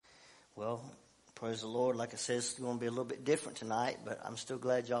Well, praise the Lord. Like I said, it's going to be a little bit different tonight, but I'm still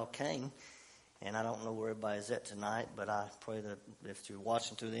glad y'all came. And I don't know where everybody's at tonight, but I pray that if you're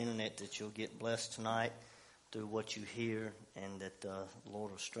watching through the internet that you'll get blessed tonight through what you hear, and that the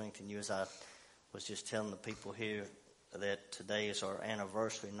Lord will strengthen you. As I was just telling the people here that today is our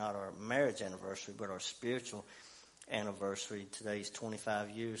anniversary, not our marriage anniversary, but our spiritual anniversary. Today's 25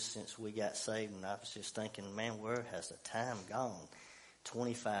 years since we got saved, and I was just thinking, man, where has the time gone?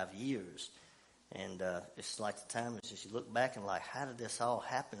 25 years. And it's like the time is just, you look back and like, how did this all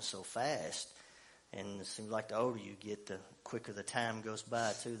happen so fast? And it seems like the older you get, the quicker the time goes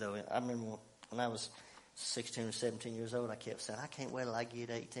by too, though. I remember when I was 16 or 17 years old, I kept saying, I can't wait till I get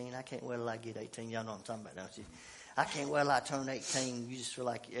 18. I can't wait till I get 18. Y'all know what I'm talking about, don't you? I can't wait till I turn 18. You just feel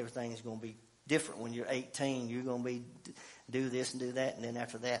like everything's going to be different when you're 18. You're going to do this and do that. And then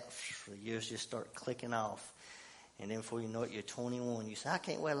after that, the years just start clicking off. And then before you know it, you're 21. You say, I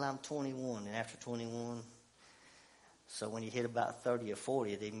can't wait till I'm 21. And after 21, so when you hit about 30 or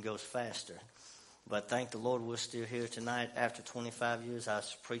 40, it even goes faster. But thank the Lord we're still here tonight after 25 years. I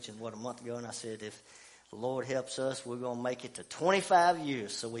was preaching, a month ago, and I said, if the Lord helps us, we're going to make it to 25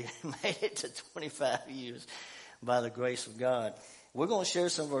 years. So we made it to 25 years by the grace of God. We're going to share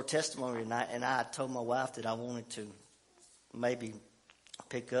some of our testimony tonight, and I told my wife that I wanted to maybe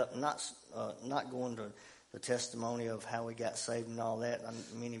pick up, not going to the testimony of how we got saved and all that.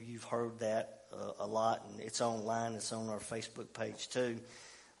 Many of you have heard that a lot, and it's online. It's on our Facebook page too.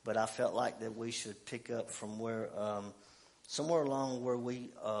 But I felt like that we should pick up from where somewhere along where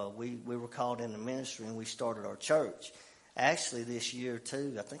we were called into ministry and we started our church. Actually, this year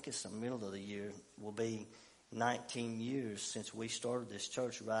too, I think it's the middle of the year, will be 19 years since we started this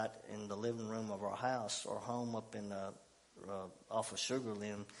church right in the living room of our house, our home up in off of Sugar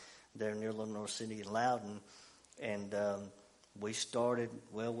Limb, there near Lenore City in Loudon. And we started,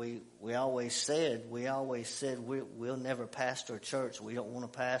 well, we always said we'll never pastor a church. We don't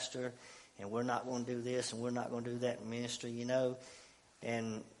want to pastor, and we're not going to do this, and we're not going to do that in ministry, you know.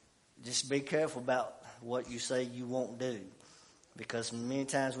 And just be careful about what you say you won't do, because many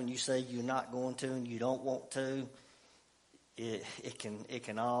times when you say you're not going to and you don't want to, it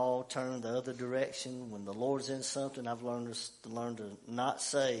can all turn the other direction. When the Lord's in something, I've learned to not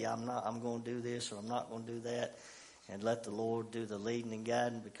say I'm going to do this or I'm not going to do that, and let the Lord do the leading and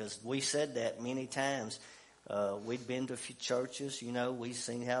guiding, because we said that many times. We'd been to a few churches, you know, we've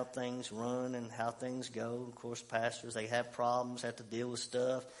seen how things run and how things go. Of course, pastors, they have problems, have to deal with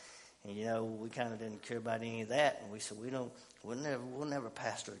stuff, and you know, we kind of didn't care about any of that, and we said we'll never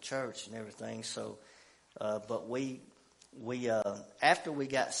pastor a church and everything. So, but we after we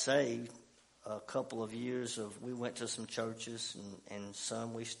got saved, a couple of years we went to some churches, and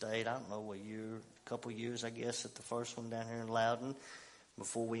some we stayed, I don't know, a couple of years, I guess, at the first one down here in Loudon,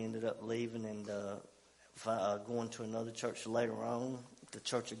 before we ended up leaving and going to another church later on, the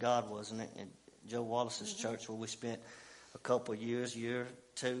Church of God, wasn't it? And Joe Wallace's church, where we spent a couple of years, year or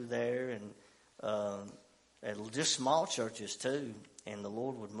two there, and just small churches too. And the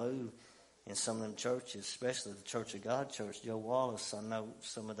Lord would move in some of them churches, especially the Church of God church. Joe Wallace, I know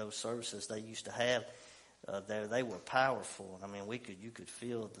some of those services they used to have there, they were powerful. I mean, you could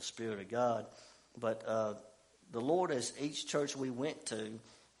feel the Spirit of God. But the Lord, as each church we went to,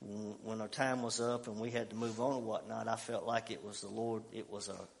 when our time was up and we had to move on and whatnot, I felt like it was the Lord. It was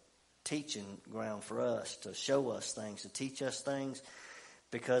a teaching ground for us, to show us things, to teach us things,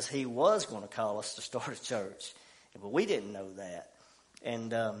 because He was going to call us to start a church. But we didn't know that.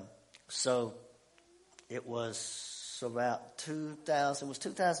 And so it was about 2000, it was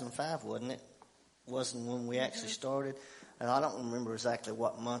 2005, wasn't it? Wasn't when we actually started. And I don't remember exactly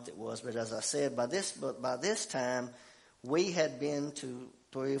what month it was, but as I said, by this time, we had been to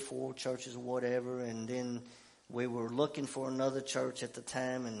 3 or 4 churches or whatever, and then we were looking for another church at the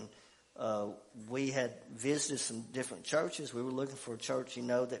time, and we had visited some different churches. We were looking for a church, you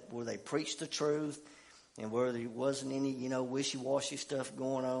know, where they preached the truth, and where there wasn't any, you know, wishy-washy stuff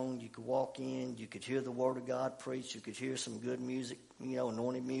going on. You could walk in, you could hear the Word of God preached, you could hear some good music, you know,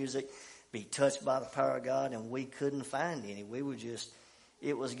 anointed music, be touched by the power of God, and we couldn't find any.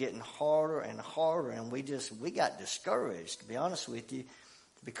 It was getting harder and harder, and we got discouraged, to be honest with you,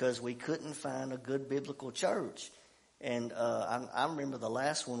 because we couldn't find a good biblical church. And I remember the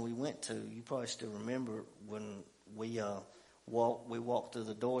last one we went to, you probably still remember, when we walked through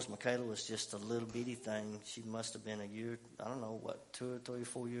the doors. Michaela was just a little bitty thing. She must have been a year, I don't know, 2 or 3 or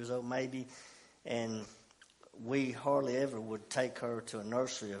 4 years old maybe. And we hardly ever would take her to a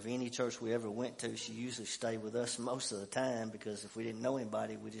nursery of any church we ever went to. She usually stayed with us most of the time, because if we didn't know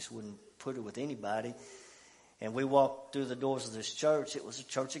anybody, we just wouldn't put her with anybody. And we walked through the doors of this church. It was a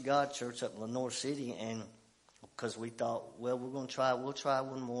Church of God church up in Lenore City. And because we thought, well, we'll try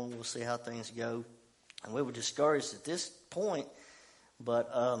one more and we'll see how things go. And we were discouraged at this point. But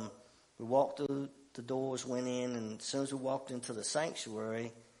we walked through the doors, went in, and as soon as we walked into the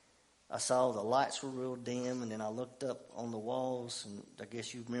sanctuary, I saw the lights were real dim, and then I looked up on the walls, and I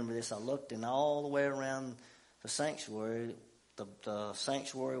guess you remember this. I looked, and all the way around the sanctuary, the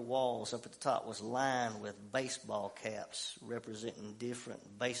sanctuary walls up at the top was lined with baseball caps representing different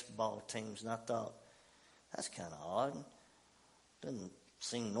baseball teams. And I thought, that's kind of odd. Doesn't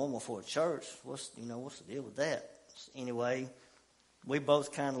seem normal for a church. What's the deal with that? Anyway, we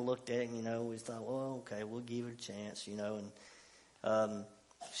both kind of looked at it, we thought, well, okay, we'll give it a chance, and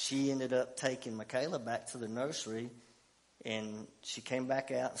she ended up taking Michaela back to the nursery, and she came back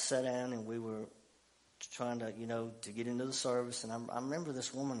out and sat down, and we were trying to, to get into the service. And I remember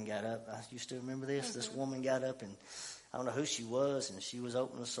this woman got up. You still remember this? Mm-hmm. This woman got up, and I don't know who she was, and she was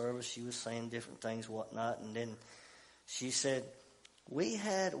opening the service. She was saying different things, whatnot. And then she said, we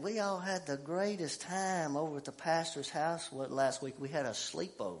all had the greatest time over at the pastor's house last week. We had a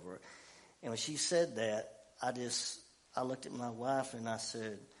sleepover. And when she said that, I looked at my wife and I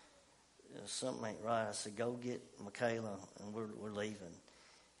said, something ain't right. I said, go get Michaela, and we're leaving.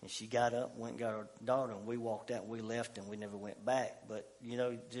 And she got up, went and got her daughter, and we walked out, and we left, and we never went back. But,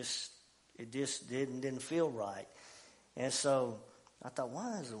 it just didn't feel right. And so I thought,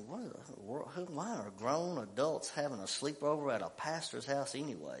 why are grown adults having a sleepover at a pastor's house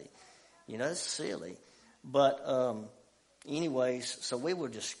anyway? It's silly. But anyways, so we were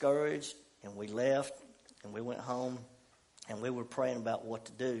discouraged, and we left, and we went home, and we were praying about what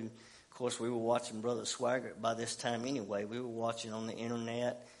to do. Of course, we were watching Brother Swaggart by this time anyway. We were watching on the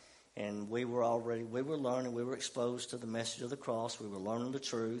internet, and we were learning. We were exposed to the message of the cross. We were learning the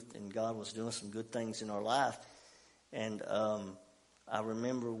truth, and God was doing some good things in our life. And I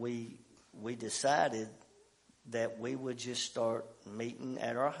remember we decided that we would just start meeting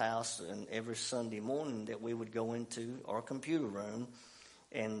at our house, and every Sunday morning that we would go into our computer room.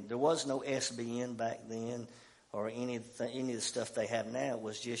 And there was no SBN back then, or any of the stuff they have now. It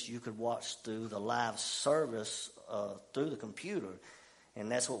was just you could watch through the live service through the computer.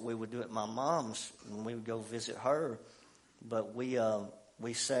 And that's what we would do at my mom's when we would go visit her. But we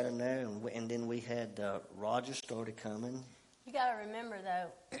sat in there, and then we had Roger started coming. You got to remember,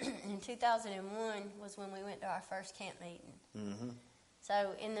 though, in 2001 was when we went to our first camp meeting. Mm-hmm.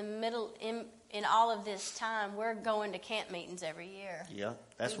 So in the middle, in all of this time, we're going to camp meetings every year. Yeah,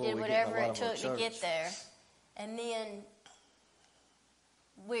 that's we what did we whatever it took to get there. And then,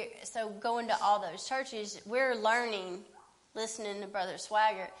 going to all those churches, we're learning, listening to Brother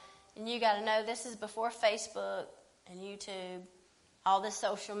Swaggart. And you got to know, this is before Facebook and YouTube. All this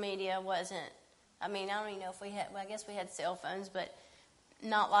social media wasn't, I don't even know if we had, I guess we had cell phones, but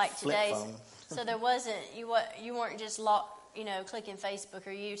not like today's. So there wasn't, you weren't just clicking Facebook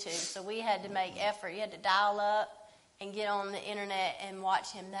or YouTube. So we had to make effort. You had to dial up and get on the internet and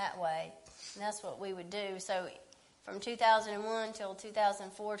watch him that way. And that's what we would do. So from 2001 till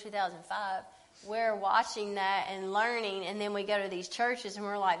 2004, 2005, we're watching that and learning. And then we go to these churches and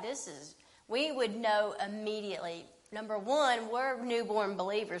we're like, we would know immediately. Number one, we're newborn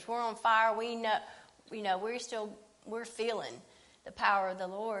believers. We're on fire. We know, we're feeling the power of the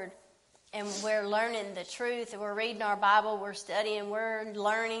Lord. And we're learning the truth. And we're reading our Bible. We're studying. We're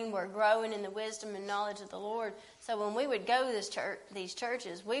learning. We're growing in the wisdom and knowledge of the Lord. So when we would go to these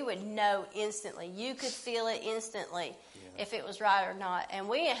churches, we would know instantly. You could feel it instantly if it was right or not. And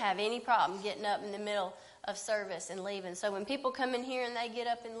we didn't have any problem getting up in the middle of service and leaving. So when people come in here and they get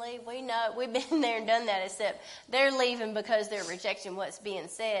up and leave, we know we've been there and done that, except they're leaving because they're rejecting what's being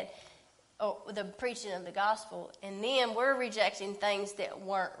said or the preaching of the gospel. And then we're rejecting things that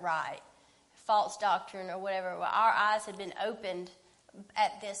weren't right. False doctrine or whatever. Well, our eyes had been opened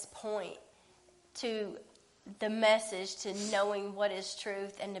at this point to the message, to knowing what is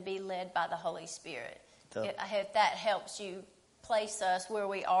truth and to be led by the Holy Spirit. If that helps you place us where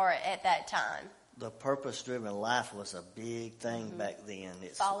we are at that time. The purpose-driven life was a big thing back then.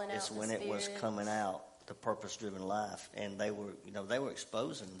 It's when it was coming out, the purpose-driven life, and they were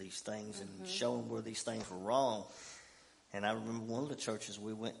exposing these things and showing where these things were wrong. And I remember one of the churches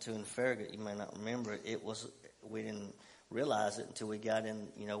we went to in Farragut, you may not remember it, we didn't realize it until we got in,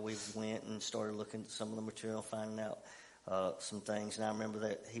 we went and started looking at some of the material, finding out some things. And I remember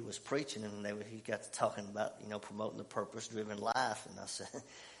that he was preaching, and he got to talking about, promoting the purpose-driven life. And I said,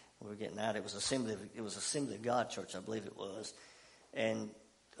 we were getting out. It was Assembly of God Church, I believe it was. And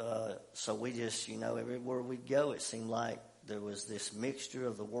so we just, everywhere we'd go, it seemed like there was this mixture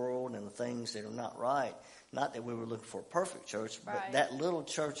of the world and the things that are not right. Not that we were looking for a perfect church, but Right. that little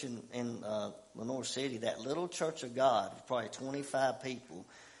church in Lenore City, that little Church of God, probably 25 people,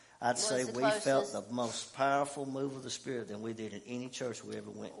 I'd Was say the we felt closest. the most powerful move of the Spirit than we did in any church we ever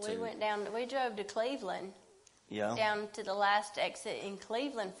went to. We drove to Cleveland, Yeah, down to the last exit in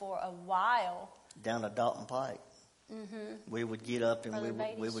Cleveland for a while. down to Dalton Pike. We would get up and Brother we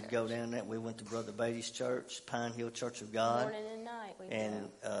Beatty's would go church. down there. We went to Brother Beatty's church, Pine Hill Church of God. Morning and night we And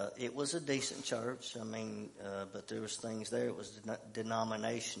drove. it was a decent church. I mean, but there was things there. It was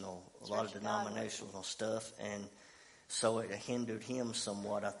denominational, a lot of Church of God. denominational stuff, and so it hindered him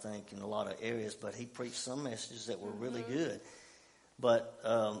somewhat, I think, in a lot of areas. But he preached some messages that were really good. But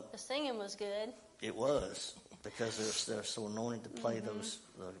The singing was good. it was because they're so anointed to play the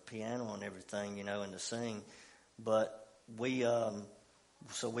piano and everything, and to sing. But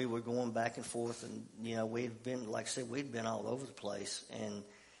so we were going back and forth, and we'd been, like I said, we'd been all over the place, and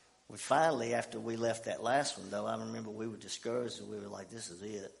we finally, after we left that last one, though, I remember we were discouraged, and we were like, "This is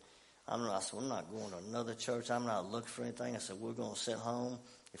it." I said, "I'm not going to another church. I'm not looking for anything." I said, "We're going to sit home.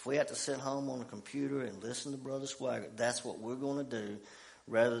 If we have to sit home on a computer and listen to Brother Swagger, that's what we're going to do,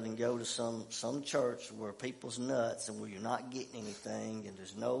 rather than go to some church where people's nuts and where you're not getting anything and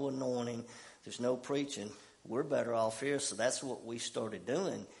there's no anointing, there's no preaching. We're better off here." So that's what we started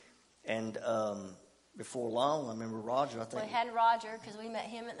doing. And before long, I remember Roger, I think. We had Roger because we met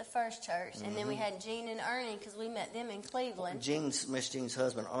him at the first church, and then we had Gene and Ernie because we met them in Cleveland. Miss Jean's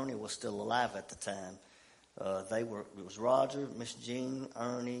husband, Ernie, was still alive at the time. It was Roger, Miss Jean,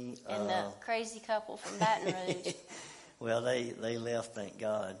 Ernie. And the crazy couple from Baton Rouge. Well, they left, thank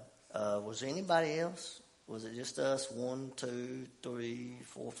God. Was there anybody else? Was it just us? 1, 2, 3,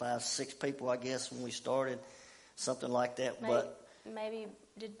 4, 5, 6 people, I guess, when we started, something like that. Maybe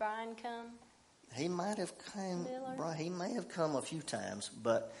did Brian come? He might have come. Miller? He may have come a few times,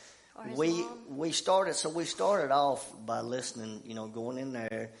 but Or his we mom? started. So we started off by listening. Going in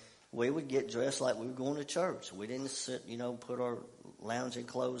there, we would get dressed like we were going to church. We didn't sit, put our lounging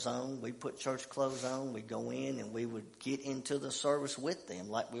clothes on. We put church clothes on. We'd go in and we would get into the service with them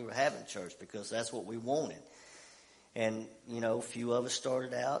like we were having church because that's what we wanted. And, a few of us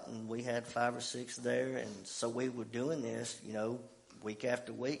started out and we had 5 or 6 there. And so we were doing this, week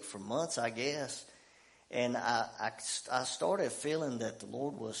after week for months, I guess. And I started feeling that the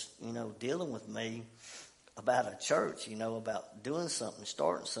Lord was, dealing with me about a church, about doing something,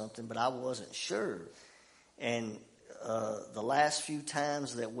 starting something, but I wasn't sure. And the last few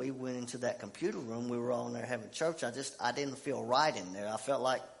times that we went into that computer room, we were all in there having church. I didn't feel right in there. I felt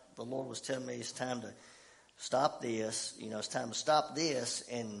like the Lord was telling me it's time to stop this. It's time to stop this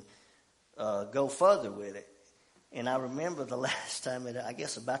and go further with it. And I remember the last time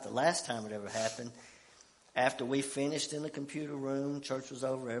about the last time it ever happened, after we finished in the computer room, church was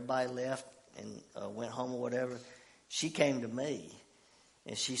over, everybody left and went home or whatever, she came to me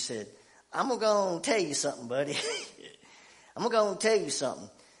and she said, "I'm going to go and tell you something, buddy. I'm going to go and tell you something.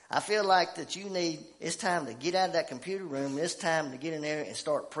 I feel like that it's time to get out of that computer room. It's time to get in there and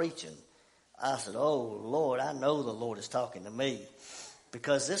start preaching." I said, "Oh, Lord, I know the Lord is talking to me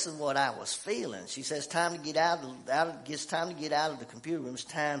because this is what I was feeling." She says, "Time to get it's time to get out of the computer room. It's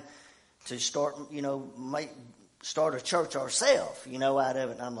time to start, start a church ourselves, out of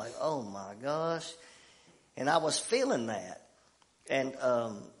it." And I'm like, "Oh my gosh." And I was feeling that. And,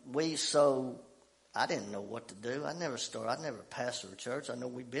 I didn't know what to do. I never pastored a church. I know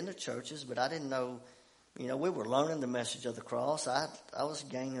we've been to churches, but I didn't know, we were learning the message of the cross. I was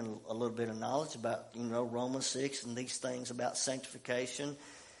gaining a little bit of knowledge about, Romans 6 and these things about sanctification.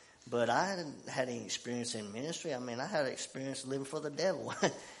 But I hadn't had any experience in ministry. I mean, I had experience living for the devil,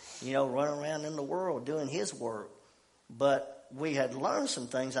 running around in the world doing his work. But we had learned some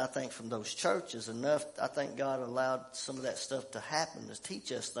things, I think, from those churches enough. I think God allowed some of that stuff to happen to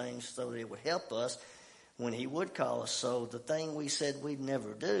teach us things so that it would help us when he would call us. So the thing we said we'd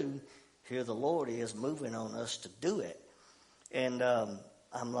never do, here the Lord is moving on us to do it. And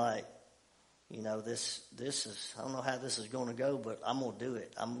I'm like, this is, I don't know how this is going to go, but I'm going to do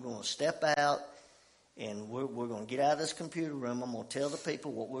it. I'm going to step out, and we're going to get out of this computer room. I'm going to tell the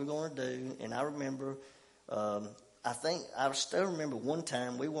people what we're going to do. And I remember, I still remember one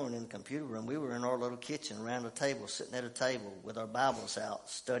time we weren't in the computer room. We were in our little kitchen around a table, sitting at a table with our Bibles out,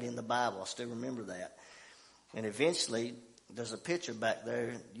 studying the Bible. I still remember that. And eventually, there's a picture back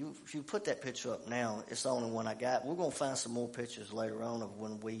there. If you put that picture up now, it's the only one I got. We're going to find some more pictures later on of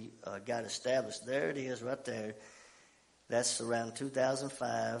when we got established. There it is right there. That's around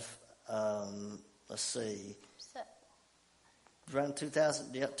 2005. Let's see. Around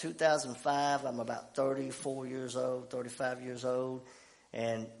 2005, I'm about 35 years old,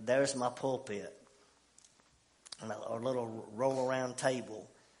 and there's my pulpit. a little roll-around table,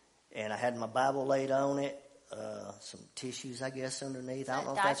 and I had my Bible laid on it, some tissues, I guess, underneath. I don't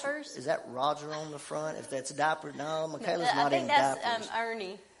know if diapers? Is that Roger on the front? If that's diaper, no, Michaela's not in diapers. I think that's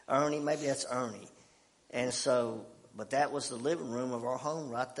Ernie. Ernie, maybe that's Ernie. And so, but that was the living room of our home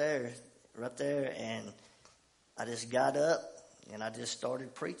right there, and I just got up, and I just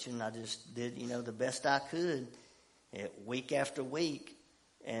started preaching. I just did, the best I could, week after week,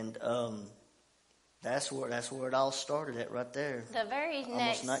 and that's where it all started at right there. The very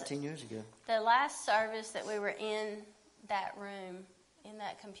almost 19 years ago. The last service that we were in that room, in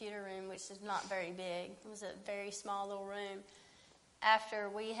that computer room, which is not very big, it was a very small little room. After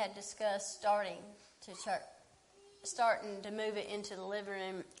we had discussed starting to move it into the living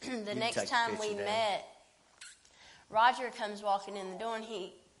room, the next time we met, Roger comes walking in the door, and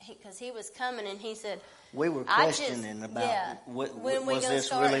because he was coming, and he said, we were questioning about when we was going to this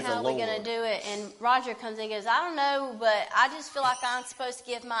start, really how the are we Lord? going to do it? And Roger comes in and goes, I don't know, but I just feel like I'm supposed to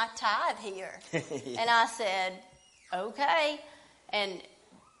give my tithe here. And I said, okay. And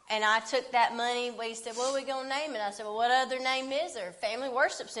I took that money. We said, what are we going to name it? I said, well, what other name is there? Family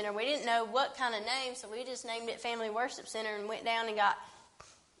Worship Center. We didn't know what kind of name, so we just named it Family Worship Center and went down and got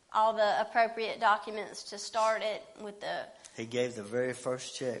all the appropriate documents to start it with the... He gave the very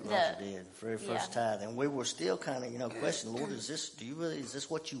first check, Roger did, the very first tithe. And we were still kind of, questioning, Lord, is this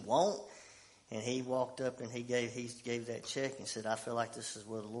what you want? And he walked up and he gave that check and said, I feel like this is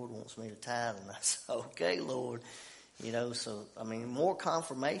where the Lord wants me to tithe. And I said, okay, Lord. So, more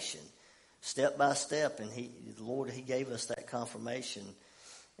confirmation, step by step. And the Lord, he gave us that confirmation.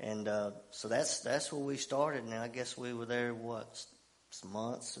 And so that's where we started. And I guess we were there, some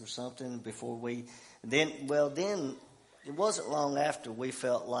months or something before then it wasn't long after we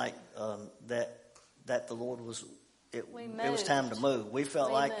felt like that the Lord was. It was time to move. We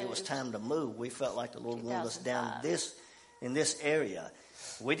felt like it was time to move. We felt like the Lord wanted us down in this area.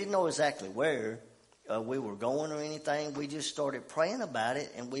 We didn't know exactly where we were going or anything. We just started praying about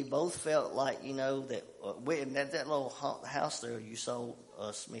it, and we both felt like that that little house there you saw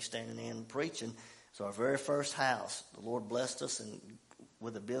me standing in preaching. So our very first house, the Lord blessed us and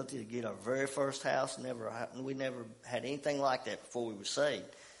with the ability to get our very first house. We never had anything like that before we were saved.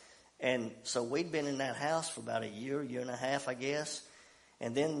 And so we'd been in that house for about a year and a half, I guess.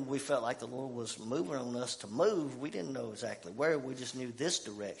 And then we felt like the Lord was moving on us to move. We didn't know exactly where. We just knew this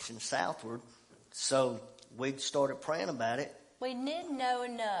direction, southward. So we started praying about it. We did know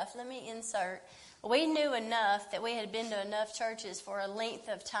enough. Let me insert. We knew enough that we had been to enough churches for a length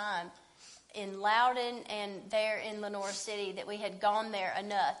of time in Loudon and there in Lenore City that we had gone there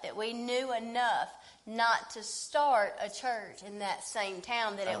enough, that we knew enough not to start a church in that same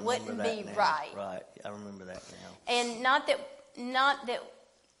town, that it wouldn't be right. Right, I remember that now. And not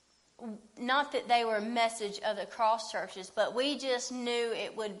that they were a message of the cross churches, but we just knew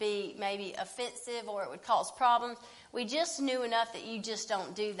it would be maybe offensive or it would cause problems. We just knew enough that you just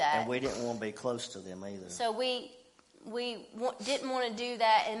don't do that. And we didn't want to be close to them either. So we didn't want to do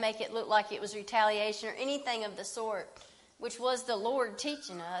that and make it look like it was retaliation or anything of the sort, which was the Lord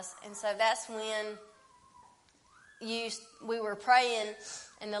teaching us. And so that's when we were praying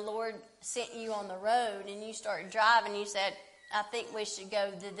and the Lord sent you on the road and you started driving. You said, I think we should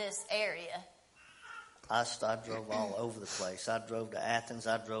go to this area. I drove all over the place. I drove to Athens.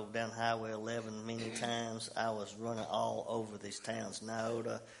 I drove down Highway 11 many times. I was running all over these towns,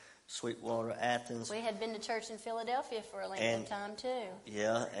 Nyota, Sweetwater, Athens. We had been to church in Philadelphia for a length of time too.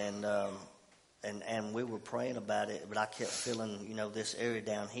 Yeah, and we were praying about it, but I kept feeling, this area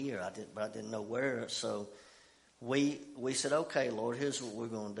down here. I didn't know where. So we said, okay, Lord, here's what we're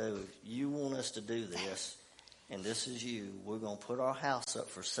going to do. If you want us to do this, and this is you, we're going to put our house up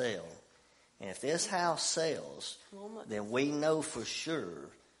for sale. And if this house sells, then we know for sure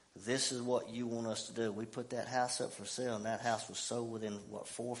this is what you want us to do. We put that house up for sale, and that house was sold within,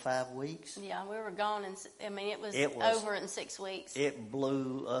 4 or 5 weeks? Yeah, we were gone, it was over in 6 weeks. It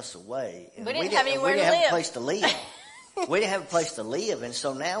blew us away. And we didn't have anywhere to live. We didn't have a place to live. We didn't have a place to live, and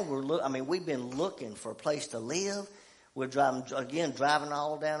so now we've been looking for a place to live. We're driving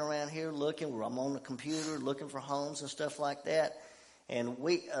all down around here looking. I'm on the computer looking for homes and stuff like that. And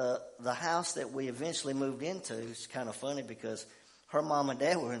the house that we eventually moved into is kind of funny because her mom and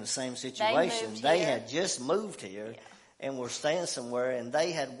dad were in the same situation. They had just moved here and were staying somewhere, and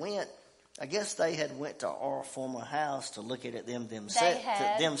they had went to our former house to look at it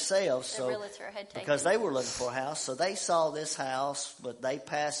themselves. The realtor had taken because they were looking for a house, so they saw this house, but they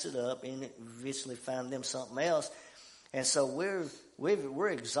passed it up and eventually found them something else. And so we're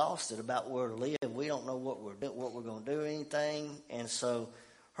exhausted about where to live. We don't know what we're going to do or anything. And so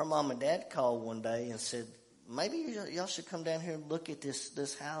her mom and dad called one day and said, maybe y'all should come down here and look at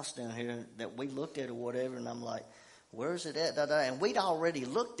this house down here that we looked at or whatever. And I'm like, where's it at? And we'd already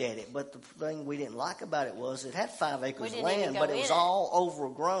looked at it, but the thing we didn't like about it was it had 5 acres of land, but it was all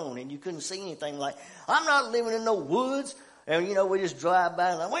overgrown, and you couldn't see anything. Like, I'm not living in no woods. And, we just drive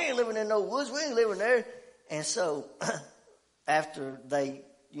by and like, we ain't living in no woods. We ain't living there. And so after they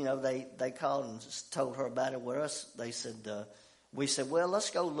called and told her about it with us, they said, we said, well, let's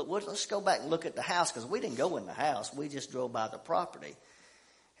go back and look at the house, because we didn't go in the house. We just drove by the property.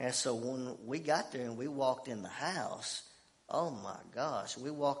 And so when we got there and we walked in the house, oh my gosh,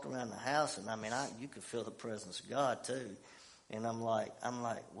 we walked around the house, and you could feel the presence of God too. And I'm like,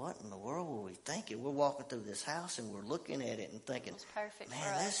 what in the world were we thinking? We're walking through this house and we're looking at it and thinking, it's perfect,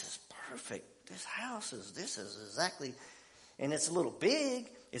 man, this is perfect. This is exactly, and it's a little big.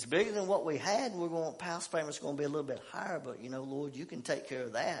 It's bigger than what we had. House payment's going to be a little bit higher, but Lord, you can take care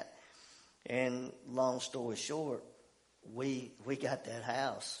of that. And long story short, we got that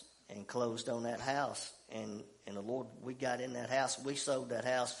house and closed on that house, and the Lord, we got in that house. We sold that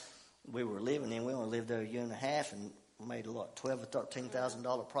house we were living in. We only lived there a year and a half and made $12,000 or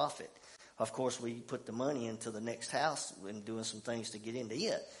 $13,000 profit. Of course, we put the money into the next house and doing some things to get into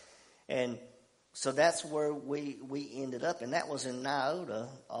it, and so that's where we ended up, and that was in Nyota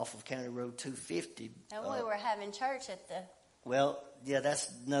off of County Road 250. And we were having church at the. Well, yeah,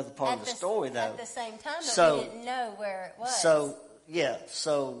 that's another part of the story, though. At the same time, but we didn't know where it was. So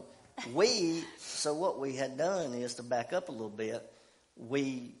what we had done is, to back up a little bit,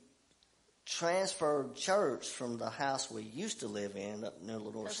 we transferred church from the house we used to live in up near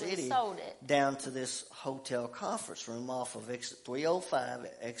Lenore City down to this hotel conference room off of exit 305,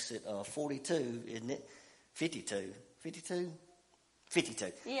 exit 42, isn't it? 52. 52?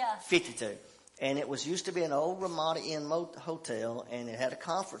 52. Yeah. 52. And it used to be an old Ramada Inn hotel, and it had a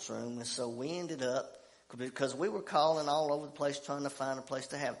conference room. And so we ended up, because we were calling all over the place trying to find a place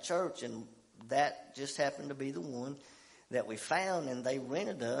to have church, and that just happened to be the one that we found. And they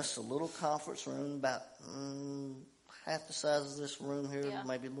rented us a little conference room about half the size of this room here,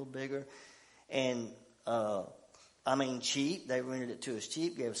 maybe a little bigger. And, cheap. They rented it to us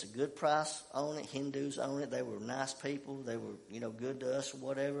cheap, gave us a good price on it. Hindus owned it. They were nice people. They were, good to us or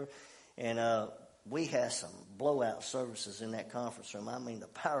whatever. And we had some blowout services in that conference room. The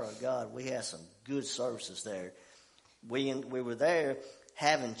power of God. We had some good services there. We were there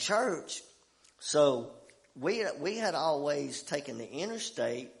having church. So we had always taken the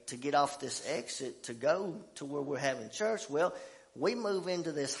interstate to get off this exit to go to where we're having church. Well, we move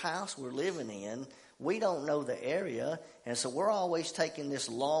into this house we're living in. We don't know the area, and so we're always taking this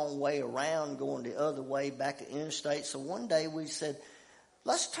long way around, going the other way back to interstate. So one day we said,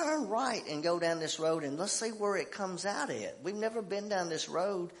 let's turn right and go down this road, and let's see where it comes out at. We've never been down this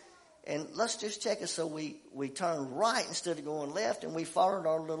road, and let's just check it. So we turned right instead of going left, and we followed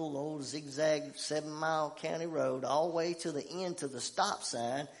our little old zigzag 7-mile county road all the way to the end, to the stop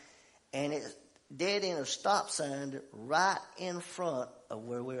sign, and it dead end of stop sign right in front of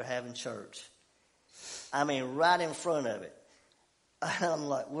where we were having church. Right in front of it.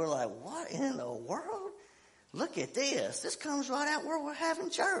 We're like, what in the world? Look at this. This comes right out where we're having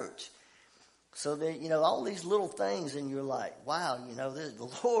church. So that, all these little things, and you're like, wow, the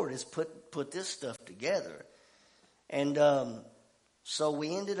Lord has put this stuff together. And so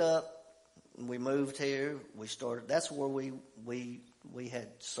we ended up, we moved here. We started. That's where we had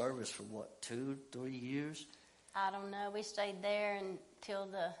service for 2-3 years. I don't know. We stayed there until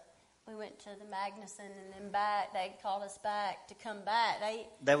we went to the Magnuson and then back. They called us back to come back.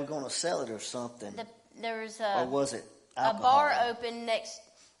 They were going to sell it or something. There was or was it alcohol? A bar open next.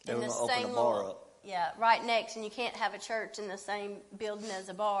 They were going to open a bar up. Yeah, right next, and you can't have a church in the same building as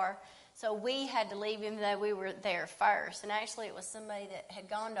a bar. So we had to leave even though we were there first. And actually it was somebody that had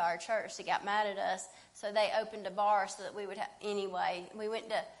gone to our church that got mad at us. So they opened a bar so that we would have, anyway. We went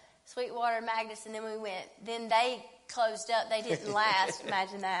to Sweetwater, Magnus, and then they closed up. They didn't last,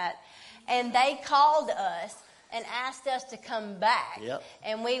 imagine that. And they called us and asked us to come back. Yep.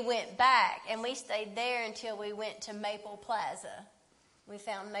 And we went back, and we stayed there until we went to Maple Plaza. We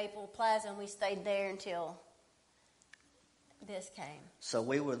found Maple Plaza, and we stayed there until this came. So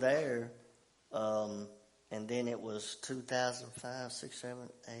we were there, and then it was 2005, 6, 7,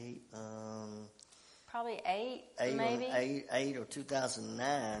 8. Probably 8, maybe. 8 or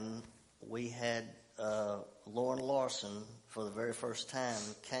 2009, we had Lauren Larson, for the very first time,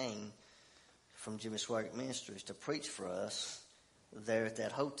 came from Jimmy Swaggart Ministries to preach for us there at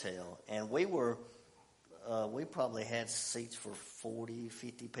that hotel. And we probably had seats for 40,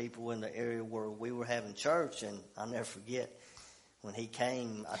 50 people in the area where we were having church. And I'll never forget, when he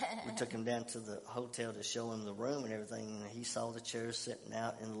came, we took him down to the hotel to show him the room and everything, and he saw the chairs sitting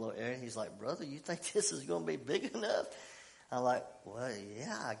out in the little area. He's like, "Brother, you think this is going to be big enough?" I'm like, "Well,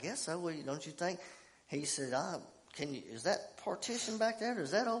 yeah, I guess so. Well, don't you think?" He said, is that partition back there?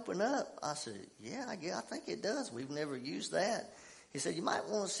 Does that open up?" I said, "Yeah, I think it does. We've never used that." He said, "You might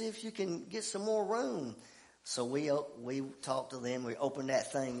want to see if you can get some more room." So we talked to them. We opened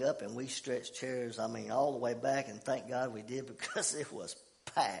that thing up and we stretched chairs, all the way back, and thank God we did because it was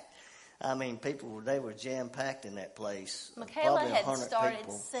packed. They were jam-packed in that place. Michaela Probably had 100 started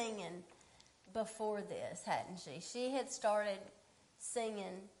people. singing before this, hadn't she? She had started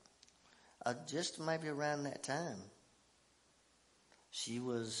singing. Just maybe around that time. She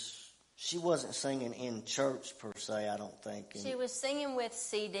wasn't singing in church per se, I don't think. She was singing with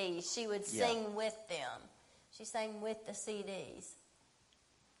CDs. She would sing with them. She sang with the CDs.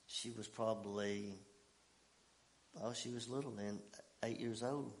 She was probably, she was little then, 8 years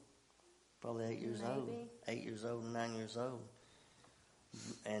old. Probably 8 years old. 8 years old, 9 years old.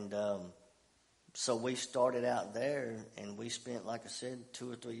 And so we started out there, and we spent, like I said, 2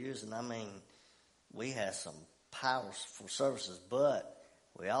 or 3 years. And we had some powerful services, but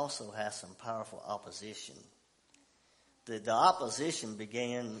we also had some powerful opposition. The opposition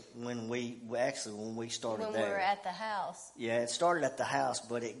began when we started there. When we were at the house. Yeah, it started at the house,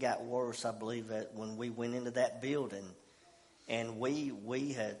 but it got worse, I believe, when we went into that building. And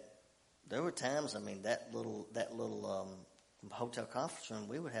there were times, that little hotel conference room,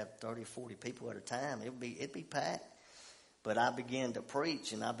 we would have 30, 40 people at a time. It'd be packed. But I began to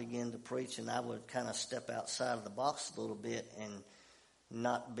preach, and I would kind of step outside of the box a little bit and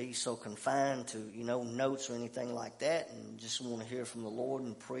not be so confined to, notes or anything like that, and just want to hear from the Lord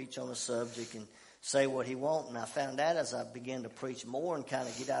and preach on a subject and say what He wants. And I found out as I began to preach more and kind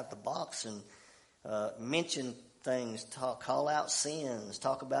of get out of the box and mention things, call out sins,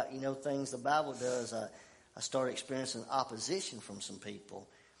 talk about, things the Bible does, I started experiencing opposition from some people.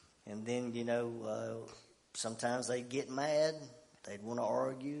 And then, sometimes they'd get mad, they'd want to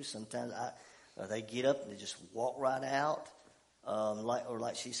argue. Sometimes they'd get up and they just walk right out.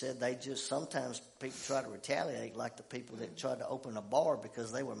 Like she said, sometimes people try to retaliate, like the people that tried to open a bar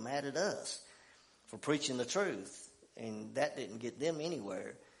because they were mad at us for preaching the truth, and that didn't get them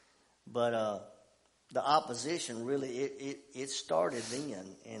anywhere. But the opposition really it started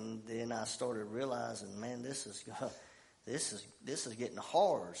then, and then I started realizing, man, this is getting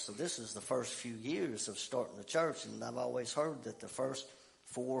hard. So this is the first few years of starting the church, and I've always heard that the first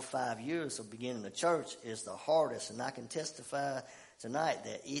 4 or 5 years of beginning the church is the hardest, and I can testify tonight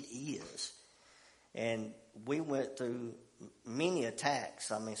that it is. And we went through many attacks,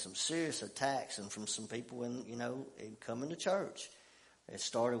 some serious attacks, and from some people in coming to church. It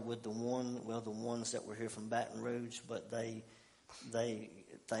started with the ones that were here from Baton Rouge, but they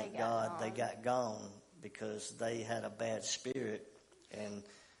thank God they got gone because they had a bad spirit, and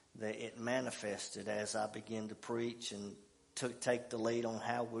it manifested as I began to preach and take the lead on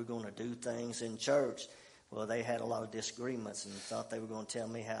how we're going to do things in church. Well, they had a lot of disagreements and thought they were going to tell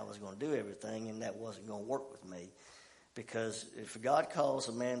me how I was going to do everything, and that wasn't going to work with me. Because if God calls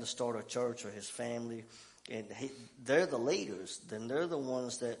a man to start a church or his family, and they're the leaders, then they're the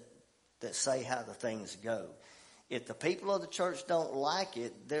ones that say how the things go. If the people of the church don't like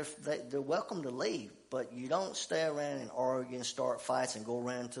it, they're welcome to leave. But you don't stay around and argue and start fights and go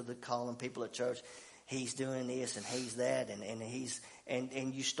around to calling people at church, he's doing this and he's that,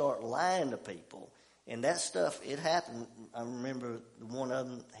 and you start lying to people. And that stuff, it happened. I remember one of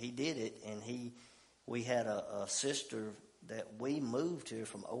them, he did it, and we had a sister that we moved here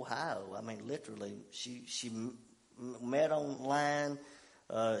from Ohio. Literally, she met online.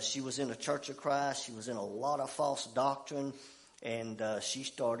 She was in a Church of Christ. She was in a lot of false doctrine, and she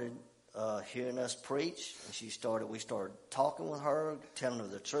started hearing us preach. And we started talking with her, telling her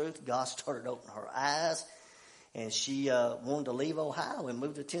the truth. God started opening her eyes, and she wanted to leave Ohio and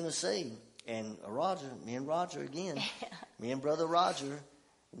move to Tennessee. And me and Brother Roger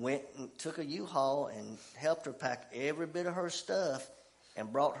went and took a U-Haul and helped her pack every bit of her stuff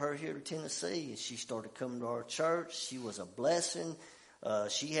and brought her here to Tennessee. And she started coming to our church. She was a blessing.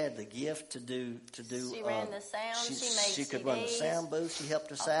 She had the gift to do. She ran the sound. She could CDs, run the sound booth. She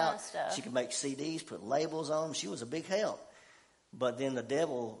helped us out. She could make CDs, put labels on them. She was a big help. But then the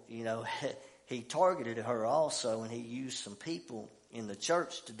devil, he targeted her also, and he used some people in the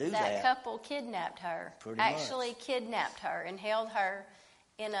church to do that. That couple kidnapped her. Actually kidnapped her and held her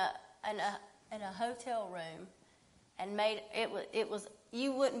in a hotel room, and made it was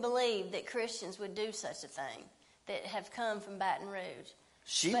you wouldn't believe that Christians would do such a thing, that have come from Baton Rouge.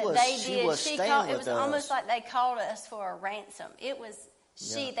 She but was they she did. was She staying called, with it was us. almost like they called us for a ransom. It was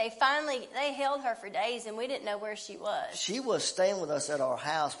they held her for days, and we didn't know where she was. She was staying with us at our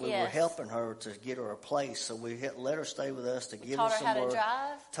house. We were Yes. helping her to get her a place, so we let her stay with us to give Taught her her some how to work.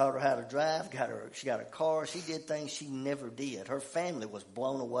 drive. Taught her how to drive. She got a car. She did things she never did. Her family was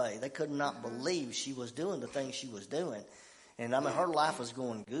blown away. They could not believe she was doing the things she was doing, and I mean her life was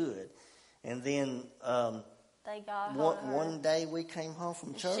going good. And then They got her. one day we came home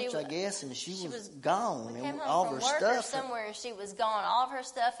from church, I guess, and she was gone, We came and home all from her work stuff. or somewhere, and she was gone. All of her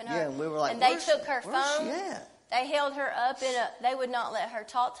stuff and her. Yeah, and we were like, and they "Where's took she- her where's phone. she at?" They held her up they would not let her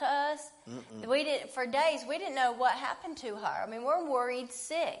talk to us. We didn't for days. We didn't know what happened to her. I mean, we're worried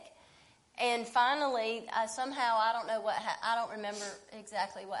sick. And finally, somehow I don't know I don't remember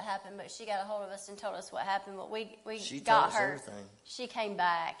exactly what happened, but she got a hold of us and told us what happened. But we She got told us her. everything. She came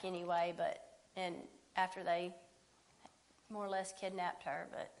back anyway, and after they more or less kidnapped her,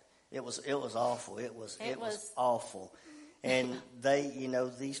 but It was awful. It was was- awful. And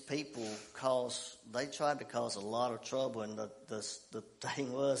these people they tried to cause a lot of trouble, and the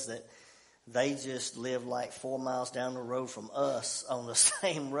thing was that they just lived like 4 miles down the road from us on the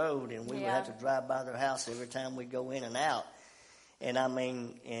same road, and we would have to drive by their house every time we go in and out. And I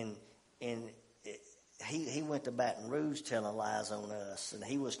mean, he went to Baton Rouge telling lies on us, and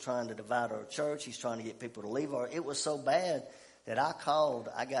he was trying to divide our church. He's trying to get people to leave our. It was so bad that I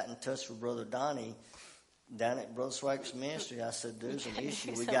got in touch with Brother Donnie down at Brother Swagger's ministry. I said, "There's an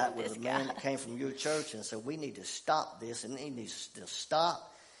issue we got with a man that came from your church," and said, "We need to stop this, and it needs to stop."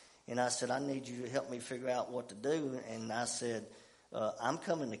 And I said, "I need you to help me figure out what to do." And I said, "I'm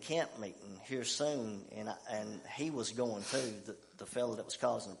coming to camp meeting here soon," and he was going too, the fellow that was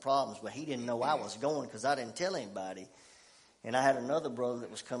causing the problems, but he didn't know I was going because I didn't tell anybody. And I had another brother that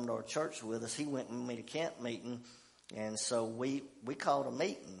was coming to our church with us. He went with me to camp meeting, and so we called a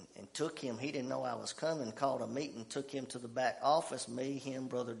meeting and took him. He didn't know I was coming. Called a meeting, took him to the back office. Me, him,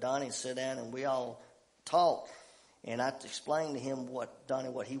 Brother Donnie, sat down, and we all talked. And I explained to him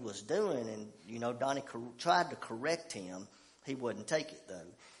what he was doing, and Donnie tried to correct him. He wouldn't take it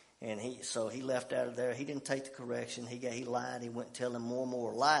though, and he left out of there. He didn't take the correction. He lied. He went telling more and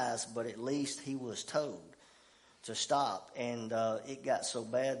more lies, but at least he was told to stop. And it got so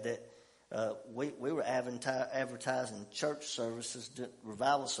bad that we were advertising church services,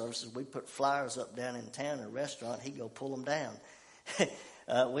 revival services. We put flyers up down in town in a restaurant. He'd go pull them down.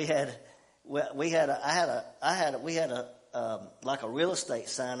 We had like a real estate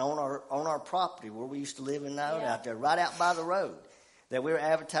sign on our property where we used to live in Niota out there, right out by the road, that we were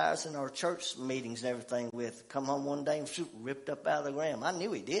advertising our church meetings and everything with. Come home one day and ripped up out of the ground. I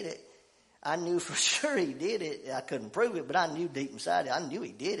knew he did it. I knew for sure he did it. I couldn't prove it, but I knew deep inside it. I knew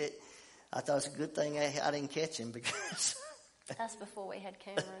he did it. I thought it's a good thing I didn't catch him because that's before we had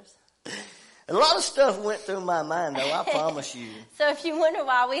cameras. A lot of stuff went through my mind, though, I promise you. So if you wonder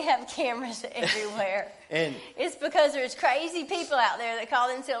why we have cameras everywhere, and it's because there's crazy people out there that call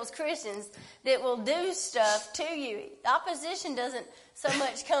themselves Christians that will do stuff to you. Opposition doesn't so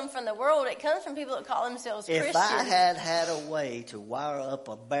much come from the world. It comes from people that call themselves Christians. If I had a way to wire up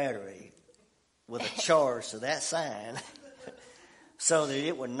a battery with a charge to that sign so that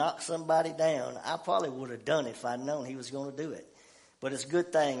it would knock somebody down, I probably would have done it if I'd known he was going to do it. But it's a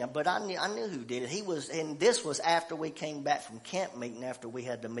good thing. But I knew who did it. And this was after we came back from camp meeting, after we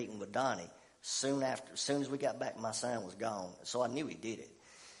had the meeting with Donnie. Soon as we got back, my sign was gone. So I knew he did it.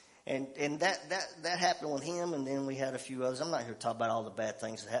 And that happened with him, and then we had a few others. I'm not here to talk about all the bad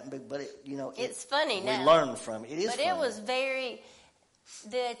things that happened, but it's funny now. We learned from it. It is but funny. It was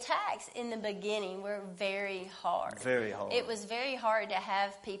the attacks in the beginning were very hard. Very hard. It was very hard to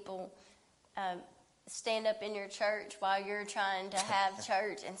have people stand up in your church while you're trying to have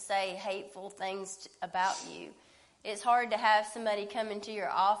church and say hateful things about you. It's hard to have somebody come into your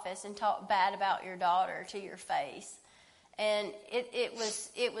office and talk bad about your daughter to your face. And it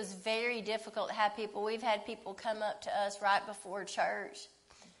was very difficult to have people. We've had people come up to us right before church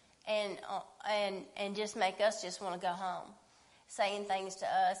and just make us just want to go home, saying things to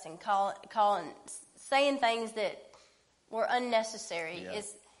us and saying things that were unnecessary. Yeah.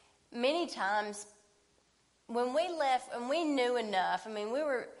 It's many times when we left and we knew enough. I mean, we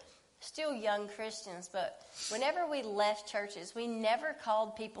were still young Christians, but whenever we left churches, we never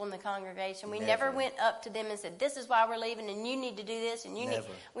called people in the congregation. We never went up to them and said, "This is why we're leaving, and you need to do this, and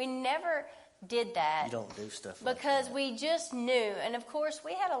we never did that." You don't do stuff because like that. We just knew. And of course,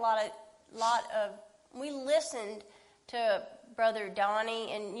 we had a lot of we listened to Brother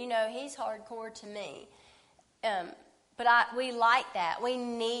Donnie, and he's hardcore to me. But we like that. We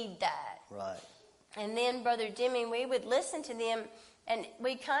need that. Right. And then Brother Jimmy, we would listen to them And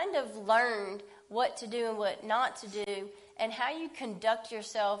we kind of learned what to do and what not to do, and how you conduct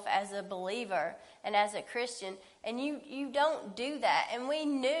yourself as a believer and as a Christian. And you don't do that. And we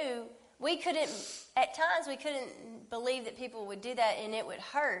knew at times we couldn't believe that people would do that and it would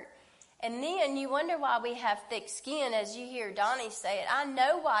hurt. And then you wonder why we have thick skin, as you hear Donnie say it. I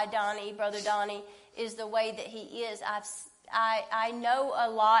know why Brother Donnie, is the way that he is. I know a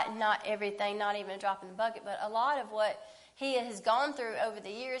lot, not everything, not even a drop in the bucket, but a lot of what he has gone through over the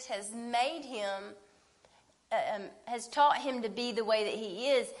years has made him, has taught him to be the way that he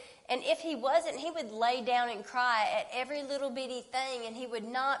is. And if he wasn't, he would lay down and cry at every little bitty thing, and he would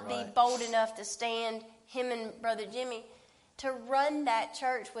not be bold enough to stand, him and Brother Jimmy, to run that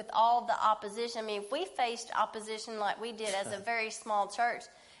church with all the opposition. I mean, if we faced opposition like we did as a very small church,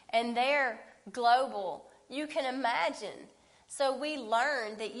 and they're global, you can imagine. So we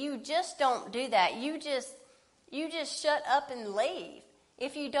learned that you just don't do that. You just shut up and leave.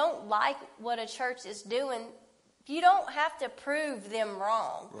 If you don't like what a church is doing, you don't have to prove them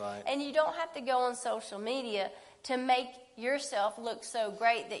wrong. Right. And you don't have to go on social media to make yourself look so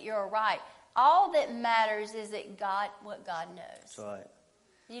great that you're right. All that matters is that what God knows. That's right.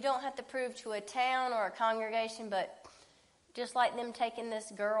 You don't have to prove to a town or a congregation, but just like them taking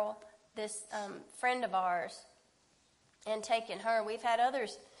this girl, this friend of ours, and taking her, we've had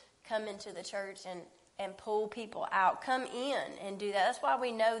others come into the church and pull people out, come in and do that. That's why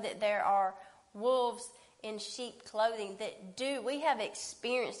we know that there are wolves in sheep clothing that do. We have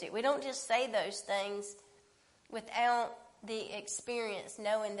experienced it. We don't just say those things without the experience,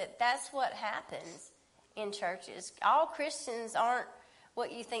 knowing that that's what happens in churches. All Christians aren't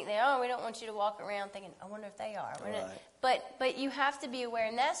what you think they are. We don't want you to walk around thinking, I wonder if they are. Right. But you have to be aware,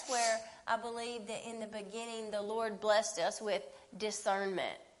 and that's where I believe that in the beginning the Lord blessed us with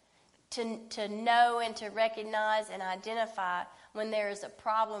discernment, to know and to recognize and identify when there is a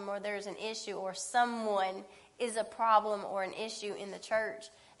problem or there's an issue or someone is a problem or an issue in the church,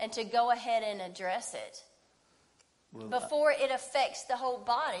 and to go ahead and address it before it affects the whole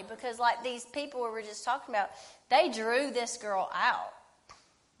body. Because like these people we were just talking about, they drew this girl out.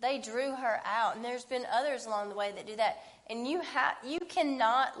 They drew her out, and there's been others along the way that do that. And you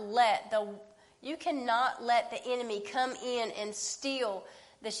cannot let the enemy come in and steal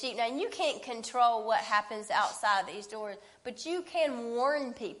the sheep. Now, you can't control what happens outside these doors, but you can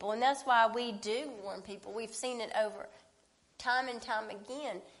warn people, and that's why we do warn people. We've seen it over time and time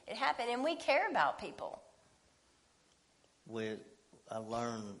again. It happened, and we care about people. I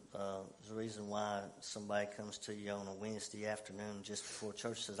learned the reason why somebody comes to you on a Wednesday afternoon just before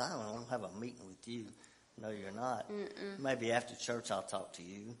church says, I don't have a meeting with you. No, you're not. Mm-mm. Maybe after church I'll talk to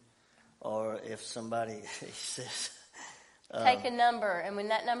you. Or if somebody says... take a number, and when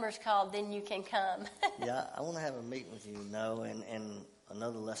that number's called, then you can come. Yeah, I want to have a meeting with you, and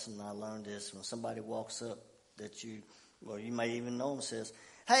another lesson I learned is when somebody walks up that you may even know them, says,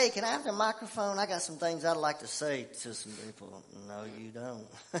 hey, can I have the microphone? I got some things I'd like to say to some people. No, you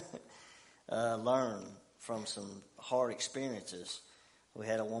don't. Learn from some hard experiences. We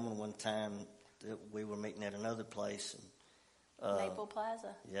had a woman one time that we were meeting at another place. Maple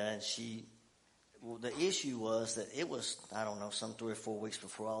Plaza. Yeah, and the issue was that it was, I don't know, some 3 or 4 weeks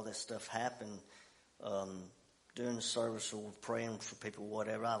before all that stuff happened. During the service, we were praying for people,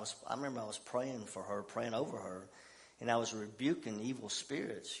 whatever. I remember I was praying for her, praying over her. And I was rebuking evil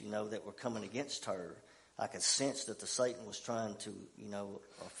spirits, that were coming against her. I could sense that the Satan was trying to,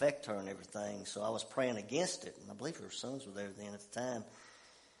 affect her and everything. So I was praying against it. And I believe her sons were there then at the time.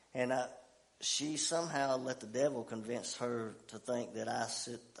 And she somehow let the devil convince her to think that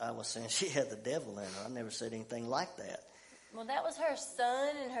I was saying she had the devil in her. I never said anything like that. Well, that was her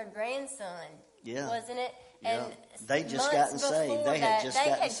son and her grandson, wasn't it? Yeah. And they just gotten saved. They had just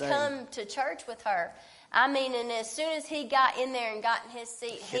gotten saved. They had come to church with her. I mean, and as soon as he got in there and got in his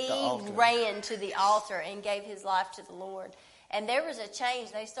seat, he ran to the altar and gave his life to the Lord. And there was a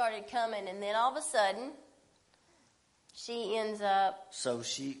change. They started coming, and then all of a sudden, she ends up... So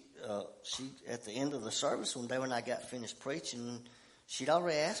she at the end of the service one day when I got finished preaching, she'd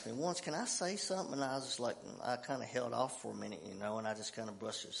already asked me once, can I say something? And I was just like, I kind of held off for a minute, and I just kind of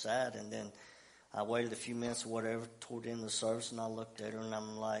brushed it aside. And then I waited a few minutes or whatever toward the end of the service, and I looked at her, and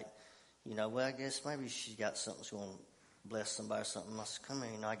I'm like, well, I guess maybe she got something she's going to bless somebody or something. I said, come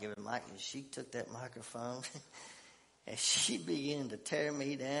here, I give her the mic. And she took that microphone and she began to tear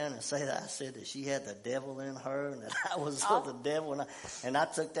me down and say that I said that she had the devil in her and that I was of the devil. And I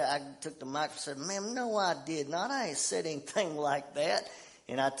took the mic and said, ma'am, no, I did not. I ain't said anything like that.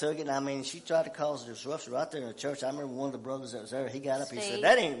 And I took it. And she tried to cause a disruption right there in the church. I remember one of the brothers that was there, he got up, he said,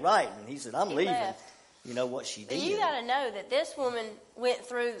 that ain't right. And he said, I'm leaving. Left. you know, what she did. But you got to know that this woman went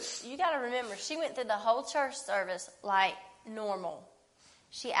through, you got to remember, she went through the whole church service like normal.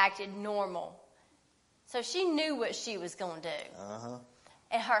 She acted normal. So she knew what she was going to do. Uh-huh.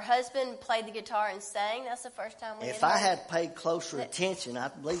 And her husband played the guitar and sang. That's the first time we If I had paid closer attention, I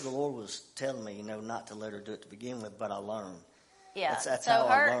believe the Lord was telling me, you know, not to let her do it to begin with, but I learned. Yeah. That's so how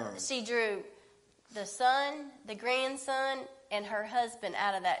I learned. She drew the son, the grandson, and her husband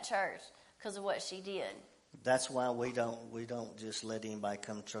out of that church because of what she did. That's why we don't just let anybody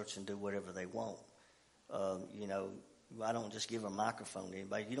come to church and do whatever they want. You know, I don't just give a microphone to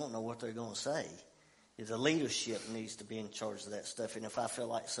anybody. You don't know what they're going to say. The leadership needs to be in charge of that stuff. And if I feel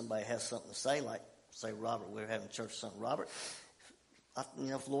like somebody has something to say, like, say, Robert, we're having church or something. Robert, you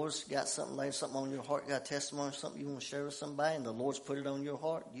know, if the Lord's got something, laid something on your heart, got a testimony or something you want to share with somebody, and the Lord's put it on your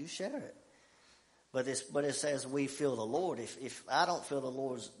heart, you share it. But it's as we feel the Lord. If I don't feel the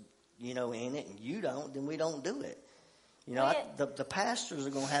Lord's, you know, in it, and you don't, then we don't do it. You know, the pastors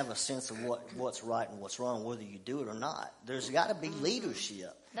are going to have a sense of what's right and what's wrong, whether you do it or not. There's got to be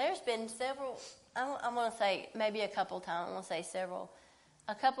leadership. There's been several, I'm going to say maybe a couple of times, I won't say several,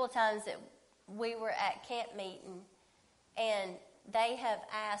 a couple of times that we were at camp meeting and they have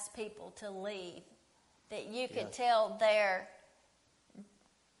asked people to leave, that you could tell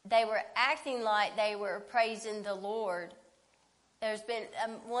they were acting like they were praising the Lord. There's been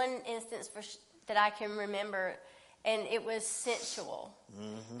one instance that I can remember, and it was sensual.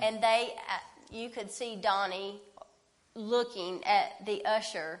 Mm-hmm. And you could see Donnie looking at the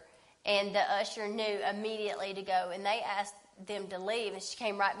usher, and the usher knew immediately to go, and they asked them to leave, and she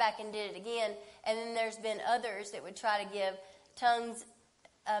came right back and did it again. And then there's been others that would try to give tongues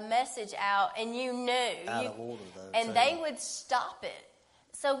a message out, and you knew. Out of order, though. And they would stop it.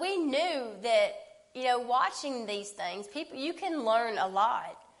 So we knew that, you know, watching these things, you can learn a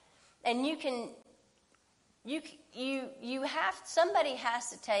lot. And somebody has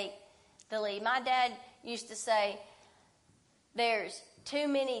to take the lead. My dad used to say, there's too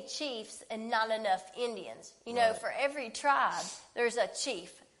many chiefs and not enough Indians. You know, for every tribe, there's a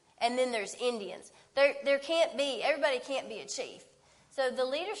chief, and then there's Indians. There can't be, everybody can't be a chief. So the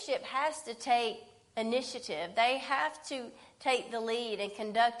leadership has to take initiative. They have to take the lead and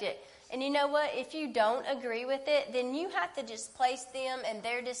conduct it. And you know what? If you don't agree with it, then you have to just place them and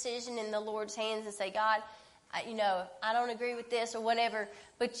their decision in the Lord's hands and say, God, I don't agree with this or whatever.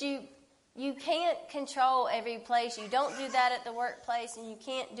 But you can't control every place. You don't do that at the workplace, and you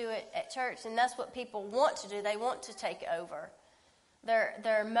can't do it at church. And that's what people want to do. They want to take over.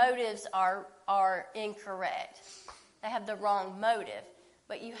 Their motives are incorrect. They have the wrong motive.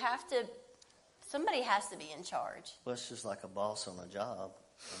 But somebody has to be in charge. Well, it's just like a boss on a job.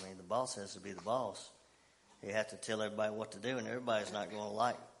 I mean, the boss has to be the boss. You have to tell everybody what to do, and everybody's not going to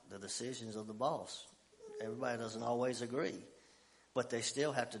like the decisions of the boss. Everybody doesn't always agree. But they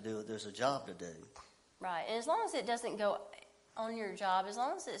still have to do it. There's a job to do. Right. And as long as it doesn't go on your job, as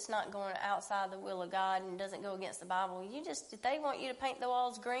long as it's not going outside the will of God and doesn't go against the Bible, if they want you to paint the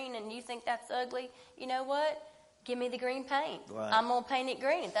walls green and you think that's ugly, you know what? Give me the green paint. Right. I'm going to paint it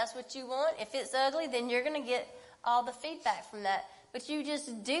green. If that's what you want, if it's ugly, then you're going to get all the feedback from that. But you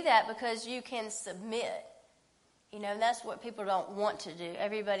just do that because you can submit. You know, that's what people don't want to do.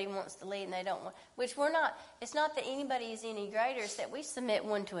 Everybody wants to lead and they don't want, which we're not. It's not that anybody is any greater. It's that we submit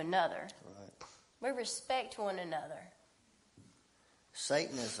one to another. Right. We respect one another.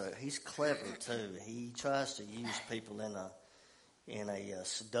 Satan he's clever too. He tries to use people in a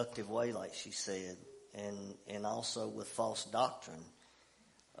seductive way, like she said, and also with false doctrine.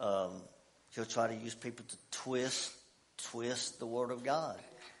 He'll try to use people to twist the Word of God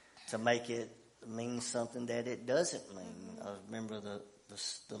to make it mean something that it doesn't mean. I remember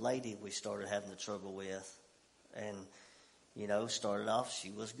the lady we started having the trouble with, and started off,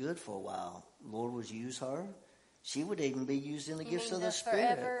 she was good for a while. The Lord would use her. She would even be used in the gifts of the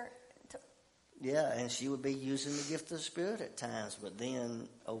Spirit. Yeah, and she would be using the gift of the Spirit at times. But then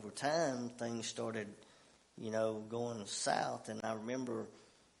over time, things started, going south. And I remember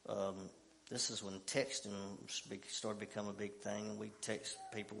this is when texting started to become a big thing, and we text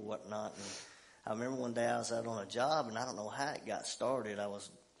people and whatnot. And I remember one day I was out on a job, and I don't know how it got started. I was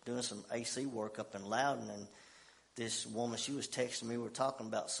doing some AC work up in Loudon, and this woman, she was texting me. We were talking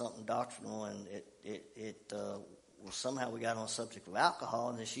about something doctrinal, and somehow we got on the subject of alcohol,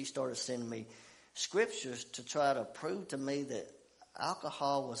 and then she started sending me scriptures to try to prove to me that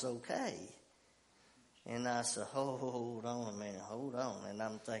alcohol was okay. And I said, hold on a minute, hold on. And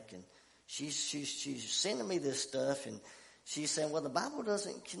I'm thinking, she's sending me this stuff, and she's saying, well, the Bible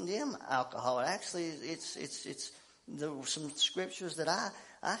doesn't condemn alcohol. Actually, there were some scriptures that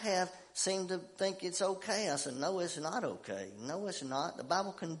I have seemed to think it's okay. I said, no, it's not okay. No, it's not. The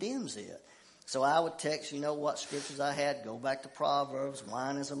Bible condemns it. So I would text, what scriptures I had. Go back to Proverbs.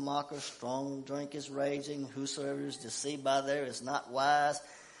 Wine is a mocker. Strong drink is raging. Whosoever is deceived by there is not wise.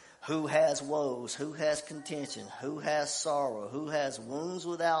 Who has woes? Who has contention? Who has sorrow? Who has wounds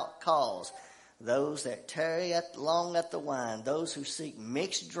without cause? Those that tarry long at the wine. Those who seek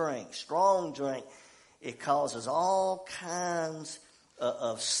mixed drink, strong drink. It causes all kinds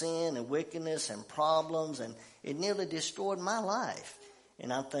of sin and wickedness and problems. And it nearly destroyed my life.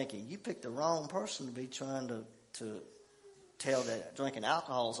 And I'm thinking, you picked the wrong person to be trying to tell that drinking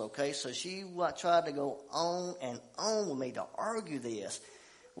alcohol is okay. So she tried to go on and on with me to argue this.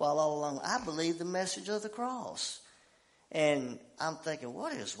 While all along, I believe the message of the cross. And I'm thinking,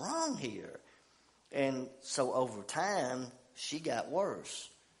 what is wrong here? And so over time, she got worse.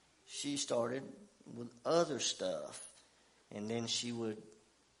 She started with other stuff. And then she would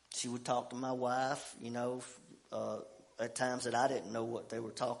talk to my wife, at times that I didn't know what they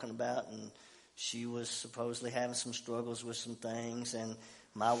were talking about. And she was supposedly having some struggles with some things. And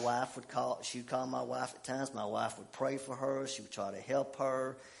my wife she'd call my wife at times. My wife would pray for her. She would try to help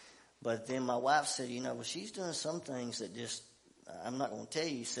her. But then my wife said, she's doing some things that just, I'm not going to tell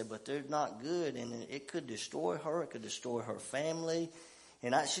you, said, but they're not good. And it could destroy her. It could destroy her family.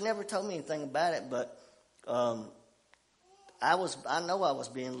 And she never told me anything about it. But I know I was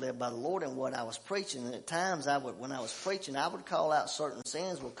being led by the Lord in what I was preaching. And at times when I was preaching, I would call out certain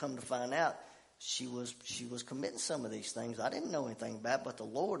sins. Well, come to find out, she was committing some of these things. I didn't know anything about it, but the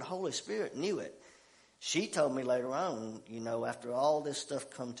Lord, the Holy Spirit knew it. She told me later on, after all this stuff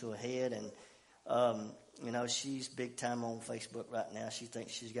come to a head, and, she's big time on Facebook right now. She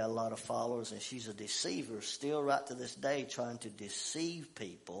thinks she's got a lot of followers, and she's a deceiver still right to this day, trying to deceive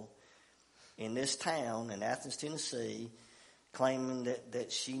people in this town in Athens, Tennessee, claiming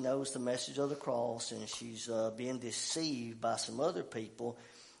that she knows the message of the cross, and she's being deceived by some other people.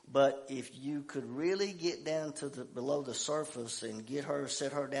 But if you could really get down to below the surface and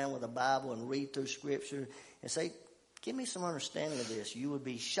sit her down with a Bible and read through Scripture and say, give me some understanding of this, you would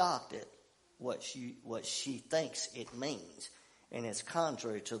be shocked at what she thinks it means. And it's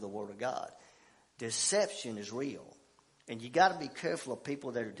contrary to the Word of God. Deception is real. And you got to be careful of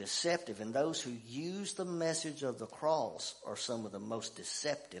people that are deceptive. And those who use the message of the cross are some of the most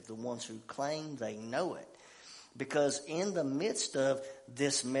deceptive, the ones who claim they know it. Because in the midst of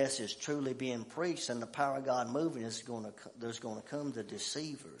this message truly being preached and the power of God moving, there's going to come the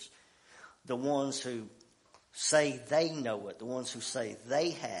deceivers. The ones who say they know it. The ones who say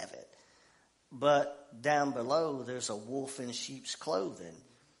they have it. But down below, there's a wolf in sheep's clothing.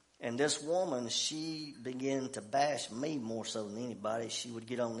 And this woman, she began to bash me more so than anybody. She would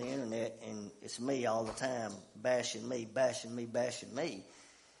get on the internet, and it's me all the time, bashing me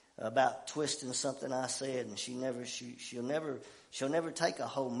about twisting something I said, and she'll never take a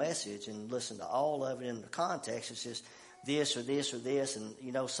whole message and listen to all of it in the context. It's just this or this or this, and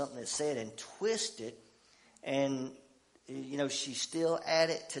something that's said, and twist it, and she's still at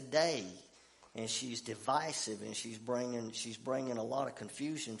it today, and she's divisive, and she's bringing a lot of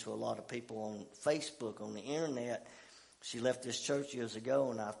confusion to a lot of people on Facebook, on the internet. She left this church years ago,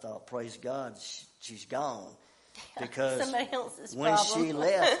 and I thought, praise God, she's gone. Because somebody else's when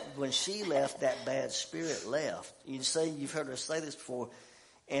problem. she left, that bad spirit left. You've heard her say this before,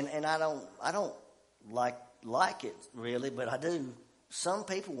 and I don't like it really, but I do. Some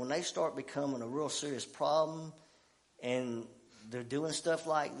people, when they start becoming a real serious problem, and they're doing stuff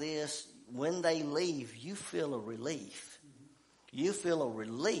like this, when they leave, you feel a relief. You feel a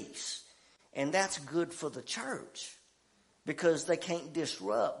release, and that's good for the church. Because they can't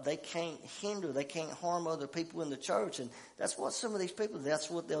disrupt, they can't hinder, they can't harm other people in the church. And that's what some of these people, that's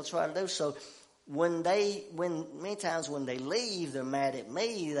what they'll try to do. So many times when they leave, they're mad at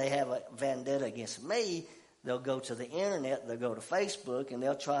me, they have a vendetta against me, they'll go to the internet, they'll go to Facebook, and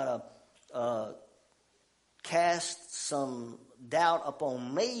they'll try to cast some doubt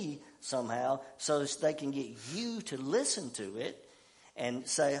upon me somehow so that they can get you to listen to it and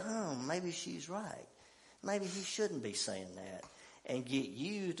say, maybe she's right. Maybe he shouldn't be saying that, and get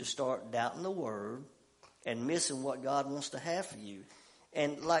you to start doubting the Word and missing what God wants to have for you.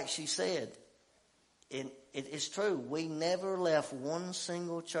 And like she said, it's true. We never left one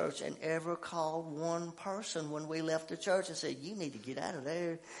single church and ever called one person when we left the church and said, you need to get out of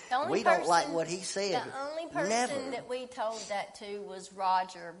there. We don't like what he said. The only person that we told that to was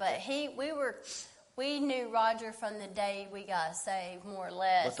Roger, but we knew Roger from the day we got saved, more or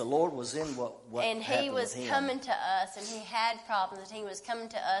less. But the Lord was in what and he was coming to us, and he had problems, and he was coming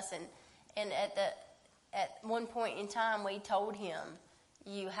to us, and at one point in time, we told him,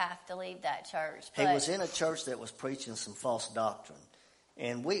 you have to leave that church. He was in a church that was preaching some false doctrine.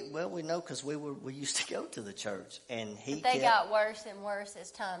 And we know because we used to go to the church, and they got worse and worse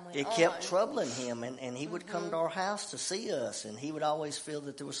as time went on. It kept troubling him, and he would come to our house to see us, and he would always feel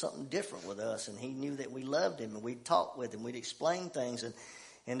that there was something different with us, and he knew that we loved him, and we'd talk with him, we'd explain things,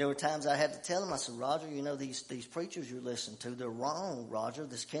 and there were times I had to tell him, I said, Roger, you know, these preachers you listen to, they're wrong, Roger.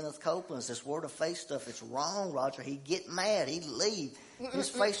 This Kenneth Copeland's, this Word of Faith stuff, it's wrong, Roger. He'd get mad, he'd leave, his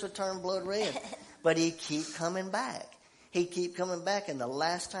face would turn blood red, but he'd keep coming back. He'd keep coming back, and the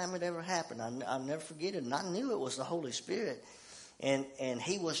last time it ever happened, I'll never forget it, and I knew it was the Holy Spirit. And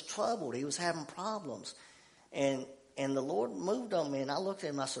he was troubled. He was having problems. And the Lord moved on me, and I looked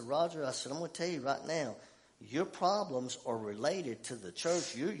at him, I said, Roger, I said, I'm going to tell you right now, your problems are related to the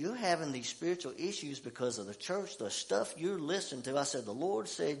church. You're having these spiritual issues because of the church, the stuff you're listening to. I said, the Lord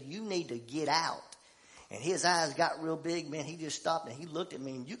said, you need to get out. And his eyes got real big, man. He just stopped, and he looked at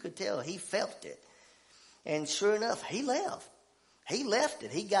me, and you could tell he felt it. And sure enough, he left. He left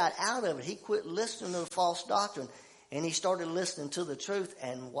it. He got out of it. He quit listening to the false doctrine, and he started listening to the truth.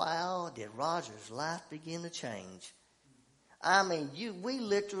 And wow, did Roger's life begin to change. I mean, we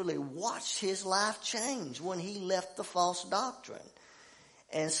literally watched his life change when he left the false doctrine.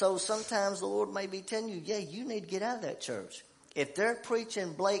 And so sometimes the Lord may be telling you, yeah, you need to get out of that church. If they're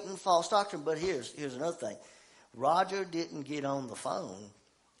preaching blatant false doctrine, but here's another thing. Roger didn't get on the phone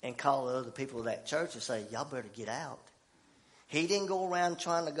and call the other people of that church and say, y'all better get out. He didn't go around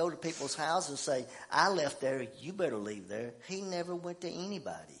trying to go to people's houses and say, I left there, you better leave there. He never went to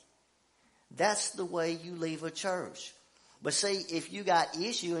anybody. That's the way you leave a church. But see, if you got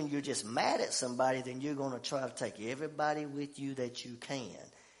issue and you're just mad at somebody, then you're going to try to take everybody with you that you can.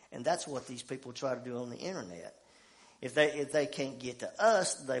 And that's what these people try to do on the internet. If they can't get to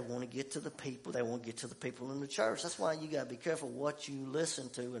us, they want to get to the people. They want to get to the people in the church. That's why you got to be careful what you listen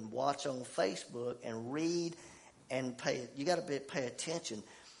to and watch on Facebook and read and pay. You got to pay attention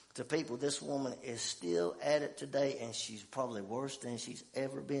to people. This woman is still at it today, and she's probably worse than she's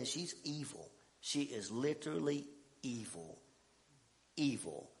ever been. She's evil. She is literally evil.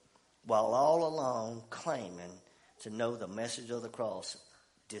 Evil. While all along claiming to know the message of the cross.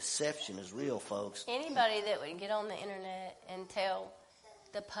 Deception is real, folks. Anybody that would get on the internet and tell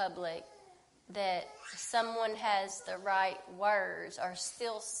the public that someone has the right words or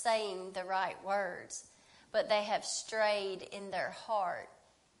still saying the right words, but they have strayed in their heart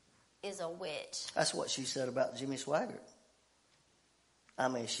is a witch. That's what she said about Jimmy Swaggart. I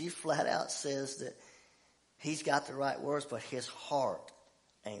mean, she flat out says that he's got the right words, but his heart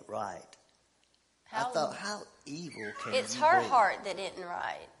ain't right. I thought, how evil can it's you her be? heart that isn't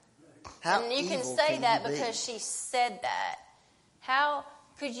right. How and you can evil say that you because she said that. How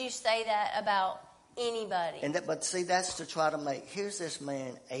could you say that about anybody? But see, that's to try to make, here's this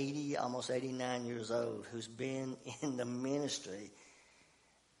man, 80, almost 89 years old, who's been in the ministry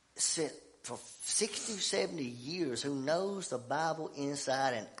for 60, 70 years, who knows the Bible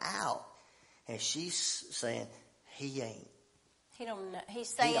inside and out. And she's saying, he ain't. He don't know. He's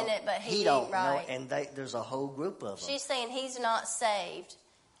saying it, but he don't ain't right. know. And there's a whole group of them. She's saying he's not saved.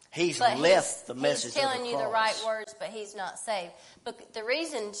 He's left the message of the cross. He's telling you the right words, but he's not saved. But the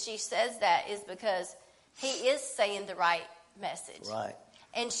reason she says that is because he is saying the right message. Right.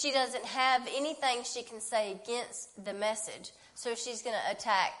 And she doesn't have anything she can say against the message. So she's going to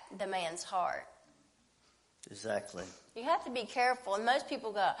attack the man's heart. Exactly. You have to be careful. And most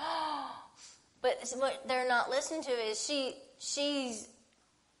people go, oh. But what they're not listening to is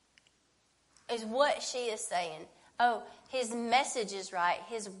what she is saying. Oh, his message is right,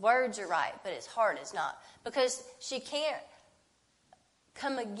 his words are right, but his heart is not. Because she can't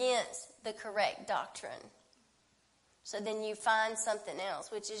come against the correct doctrine. So then you find something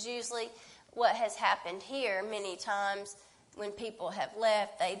else, which is usually what has happened here many times. When people have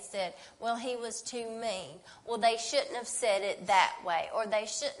left, they'd said, well, he was too mean. Well, they shouldn't have said it that way. Or they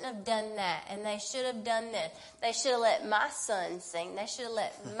shouldn't have done that. And they should have done this. They should have let my son sing. They should have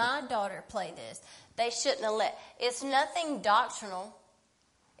let my daughter play this. They shouldn't have let. It's nothing doctrinal.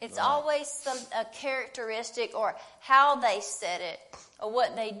 It's right. Always a characteristic or how they said it or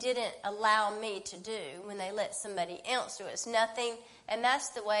what they didn't allow me to do when they let somebody else do it. It's nothing. And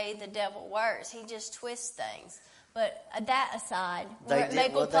that's the way the devil works. He just twists things. But that aside, we're at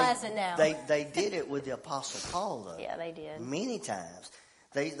Maple Plaza now. They did it with the Apostle Paul, though. Yeah, they did. Many times.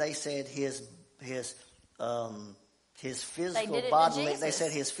 They said his physical body. They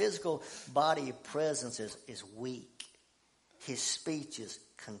said his physical body presence is weak. His speech is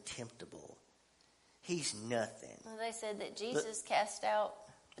contemptible. He's nothing. Well, they said that Jesus cast out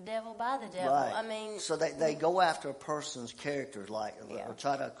the devil by the devil. Right. I mean, so they go after a person's character, or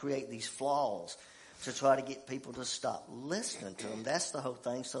try to create these flaws to try to get people to stop listening to them. That's the whole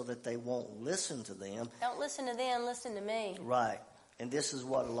thing, so that they won't listen to them. Don't listen to them, listen to me. Right. And this is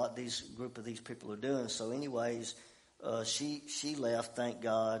what a lot of these people are doing. So anyways, she left, thank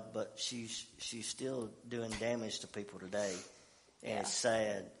God, but she's still doing damage to people today. And it's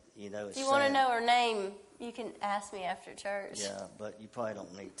sad. It's if you sad. want to know her name, you can ask me after church. Yeah, but you probably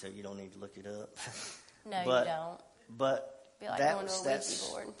don't need to. You don't need to look it up. No, you don't. But be like that's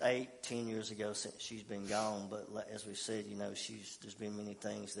board. 8-10 years ago since she's been gone. But as we said, there's been many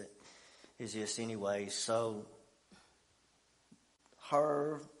things that is just anyway. So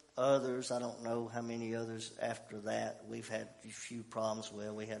her, others, I don't know how many others after that. We've had a few problems.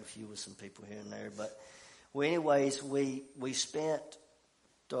 Well, we had a few with some people here and there. But anyways, we spent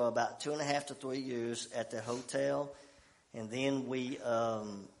about 2.5 to 3 years at the hotel. And then we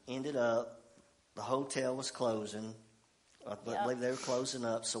ended up, the hotel was closing. I believe they were closing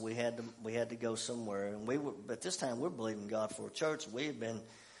up, so we had to go somewhere. And at this time, we're believing God for a church. We had been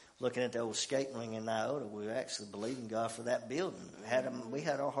looking at the old skating ring in Nyota. We were actually believing God for that building. We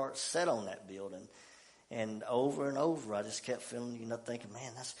had our hearts set on that building. And over, I just kept feeling, thinking,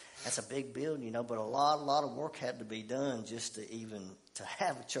 man, that's a big building, but a lot of work had to be done just to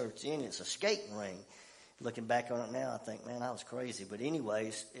have a church in it. It's a skating ring. Looking back on it now, I think, man, I was crazy. But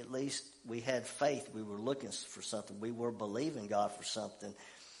anyways, at least we had faith. We were looking for something. We were believing God for something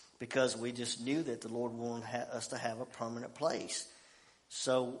because we just knew that the Lord wanted us to have a permanent place.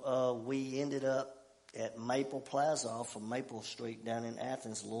 So we ended up at Maple Plaza off of Maple Street down in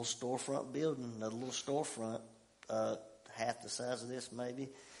Athens, a little storefront building, another little storefront, half the size of this maybe,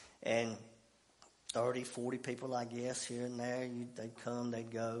 and 30, 40 people, I guess, here and there. They'd come, they'd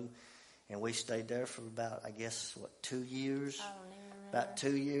go. And we stayed there for about, 2 years? I don't even remember. About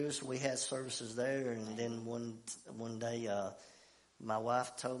 2 years. We had services there. And then one day, my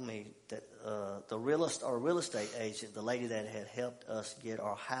wife told me that our real estate agent, the lady that had helped us get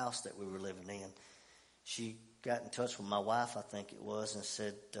our house that we were living in, she got in touch with my wife, I think it was, and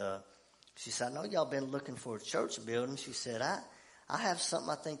said, she said, I know y'all been looking for a church building. She said, I have something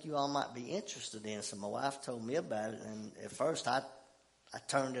I think you all might be interested in. So my wife told me about it. And at first, I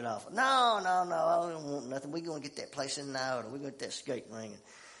turned it off. No, I don't want nothing. We're going to get that place in Nyota. We're going to get that skating ring.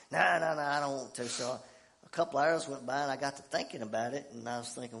 No, I don't want to. So a couple hours went by, and I got to thinking about it, and I was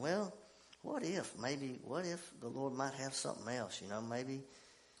thinking, well, what if the Lord might have something else? Maybe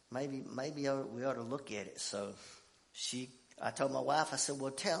we ought to look at it. So I told my wife, I said,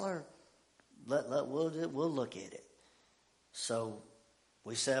 well, tell her, we'll look at it. So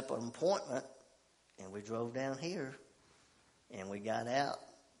we set up an appointment, and we drove down here. And we got out.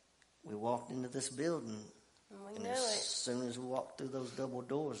 We walked into this building. And as soon as we walked through those double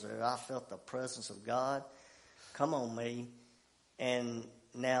doors there, I felt the presence of God come on me. And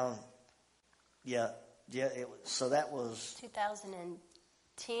now, so that was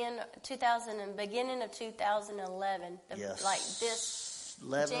 2010, beginning of 2011. Yes. Like this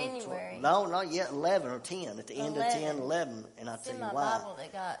 11, January. 11 or 10. At the end of 10, 11. And I'll tell you why. Bible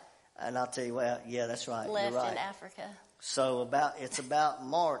that got and I'll tell you why. Yeah, that's right. left You're right. in Africa. So it's about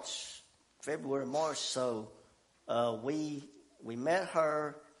February, March. So we met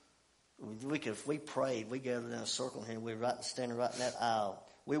her. We prayed. We gathered in a circle here. We were standing right in that aisle.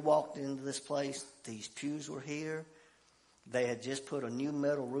 We walked into this place. These pews were here. They had just put a new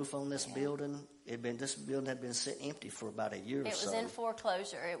metal roof on this building. This building had been sitting empty for about a year or so. It was in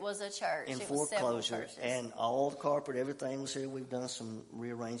foreclosure. It was a church. In foreclosure. And all the carpet, everything was here. We've done some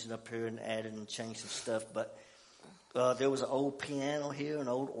rearranging up here and added and changed some stuff. But there was an old piano here, an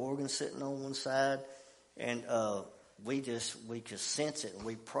old organ sitting on one side. And we could sense it. And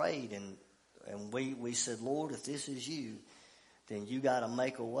we prayed. And we said, Lord, if this is you, then you got to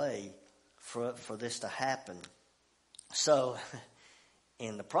make a way for this to happen. So,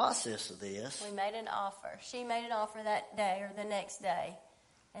 in the process of this, we made an offer. She made an offer that day or the next day,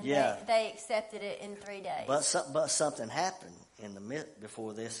 and yeah, they accepted it in 3 days. But something happened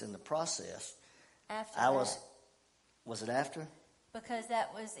before this in the process. After was it after? Because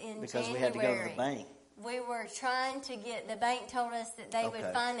that was in because January. We had to go to the bank. We were trying to get the bank told us that they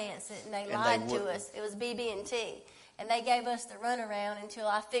would finance it, and they lied to us. It was BB&T, and they gave us the runaround until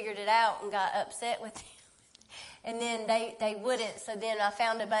I figured it out and got upset with them. And then they wouldn't. So then I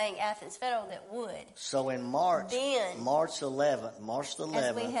found a bank, Athens Federal, that would. So in March the 11th.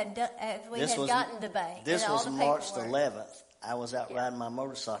 As we had gotten the bank. This and was all the March the paperwork. 11th. I was out riding my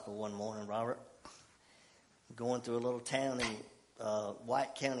motorcycle one morning, Robert, going through a little town in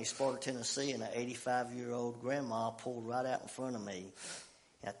White County, Sparta, Tennessee, and an 85-year-old grandma pulled right out in front of me.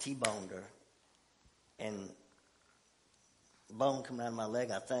 and I T-boned her. And bone come out of my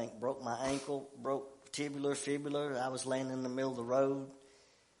leg, I think, broke my ankle, broke tibular, fibular. I was laying in the middle of the road,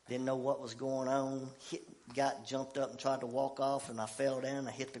 didn't know what was going on. Jumped up and tried to walk off, and I fell down.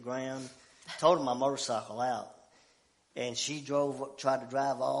 I hit the ground, totaled my motorcycle out. And she tried to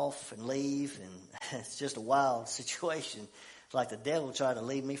drive off and leave, and it's just a wild situation. It's like the devil tried to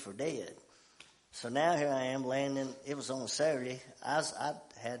leave me for dead. So now here I am laying it was on a Saturday. I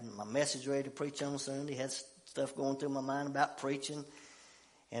had my message ready to preach on Sunday, had stuff going through my mind about preaching.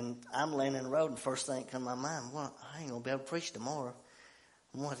 And I'm laying in the road, and the first thing that come to my mind, well, I ain't going to be able to preach tomorrow.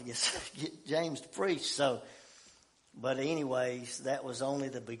 I want to get James to preach. But anyways, that was only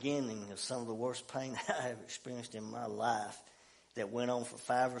the beginning of some of the worst pain I have experienced in my life that went on for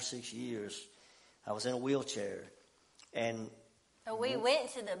 5 or 6 years. I was in a wheelchair. And we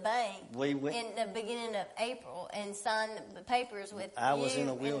went to the bank in the beginning of April and signed the papers with I was in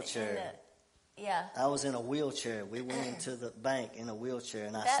a wheelchair. Yeah. I was in a wheelchair. We went into the bank in a wheelchair,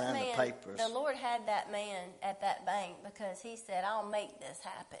 and I signed the papers. The Lord had that man at that bank because he said, I'll make this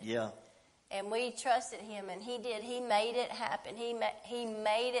happen. Yeah. And we trusted him, and he did. He made it happen. He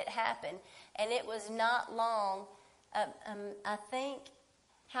made it happen. And it was not long, I think,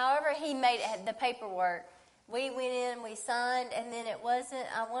 however he made it, the paperwork. We went in, we signed, and then it wasn't,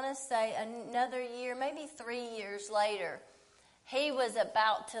 I want to say, another year, maybe 3 years later, he was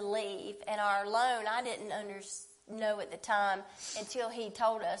about to leave, and our loan, I didn't know at the time until he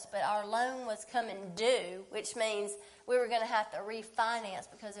told us, but our loan was coming due, which means we were going to have to refinance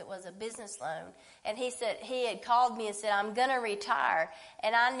because it was a business loan. And he had called me and said, I'm going to retire,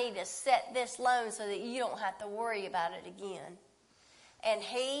 and I need to set this loan so that you don't have to worry about it again. And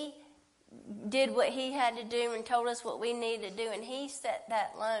he did what he had to do and told us what we needed to do, and he set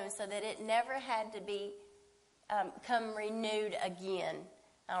that loan so that it never had to be come renewed again.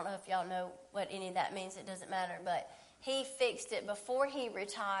 I don't know if y'all know what any of that means. It doesn't matter. But he fixed it before he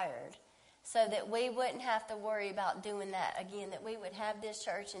retired so that we wouldn't have to worry about doing that again, that we would have this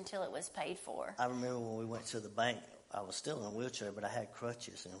church until it was paid for. I remember when we went to the bank, I was still in a wheelchair, but I had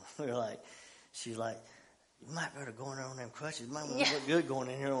crutches. And we were like, she's like, you might better go in there on them crutches. You might look good going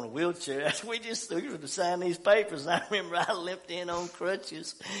in here on a wheelchair. We were to sign these papers. And I remember I limped in on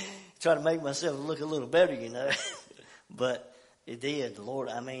crutches, trying to make myself look a little better, But it did, the Lord.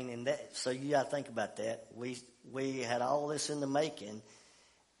 I mean, and that. So you got to think about that. We had all this in the making, and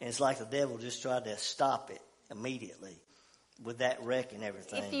it's like the devil just tried to stop it immediately with that wreck and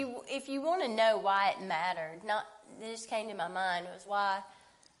everything. If you want to know why it mattered, it just came to my mind. It was why.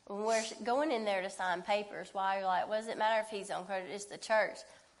 When we're going in there to sign papers, why you're like, what does it matter if he's on credit? It's the church.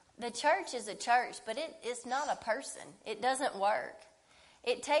 The church is a church, but it's not a person. It doesn't work.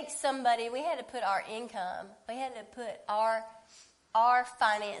 It takes somebody. We had to put our income. We had to put our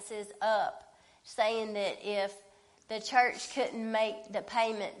finances up, saying that if the church couldn't make the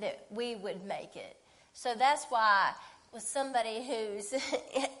payment, that we would make it. So that's why with somebody who's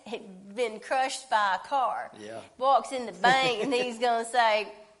been crushed by a car, walks in the bank and he's going to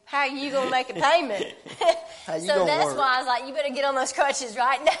say, how are you going to make a payment? So that's why I was like, you better get on those crutches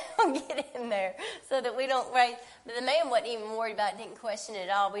right now, get in there, so that we don't raise. But the man wasn't even worried about it, didn't question it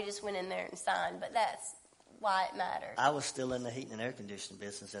at all. We just went in there and signed. But that's why it mattered. I was still in the heating and air conditioning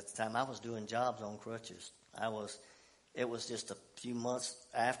business at the time. I was doing jobs on crutches. It was just a few months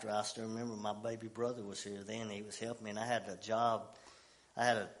after. I still remember my baby brother was here then. He was helping me, and I had a job. I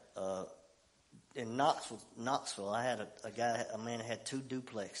had in Knoxville, I had a man that had 2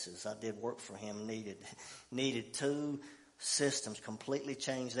 duplexes. I did work for him. Needed 2 systems completely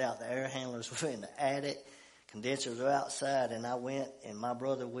changed out. The air handlers were in the attic, condensers were outside, and I went. And my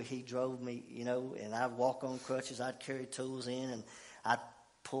brother, he drove me, and I'd walk on crutches. I'd carry tools in, and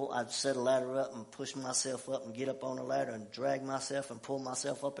I'd set a ladder up and push myself up and get up on the ladder and drag myself and pull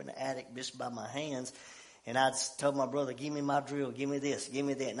myself up in the attic just by my hands. And I'd tell my brother, give me my drill, give me this, give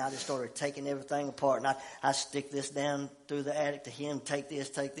me that. And I just started taking everything apart. And I'd stick this down through the attic to him, take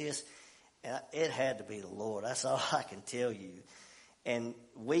this. And it had to be the Lord. That's all I can tell you. And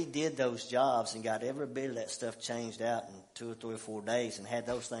we did those jobs and got every bit of that stuff changed out in 2 or 3 or 4 days and had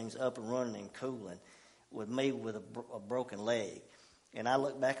those things up and running and cooling with me with a broken leg. And I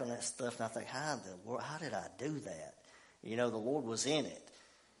look back on that stuff and I think, how did I do that? The Lord was in it.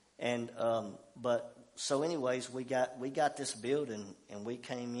 And, so anyways, we got this building and we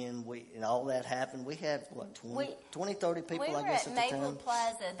came in, and all that happened. We had, 20, 30 people, I guess, at the time. We were at Maywood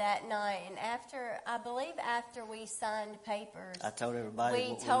Plaza that night, and after we signed papers, I told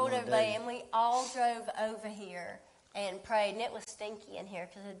everybody and we all drove over here and prayed, and it was stinky in here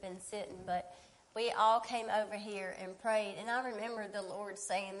because it had been sitting, but we all came over here and prayed. And I remember the Lord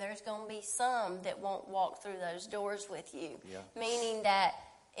saying there's going to be some that won't walk through those doors with you. Yeah. Meaning that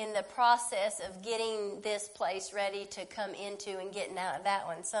in the process of getting this place ready to come into and getting out of that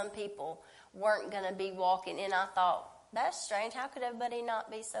one, some people weren't going to be walking in. I thought, that's strange. How could everybody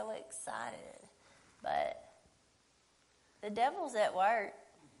not be so excited? But the devil's at work.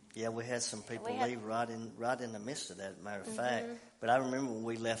 Yeah, we had some people leave right in the midst of that, matter of fact. But I remember when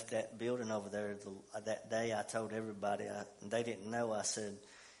we left that building over there that day, I told everybody, and they didn't know, I said,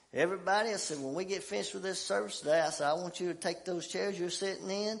 everybody, I said, when we get finished with this service today, I said, I want you to take those chairs you're sitting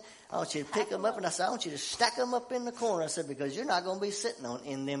in, I want you to pick them up, and I said, I want you to stack them up in the corner. I said, because you're not going to be sitting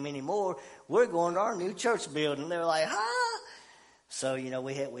in them anymore. We're going to our new church building. They were like, huh? So,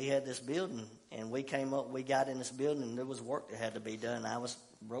 we had this building, and we came up, we got in this building, and there was work that had to be done. I was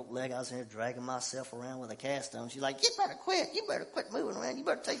broke leg. I was in here dragging myself around with a cast on. She's like, you better quit. You better quit moving around. You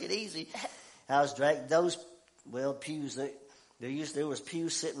better take it easy. I was dragging those, pews. There was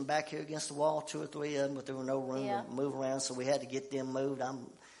pews sitting back here against the wall, 2 or 3 of them, but there was no room to move around, so we had to get them moved. I'm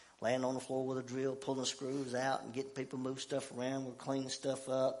laying on the floor with a drill, pulling screws out and getting people to move stuff around. We're cleaning stuff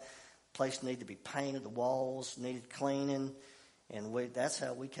up. Place needed to be painted. The walls needed cleaning. And that's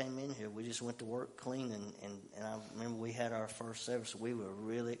how we came in here. We just went to work cleaning. And I remember we had our first service. We were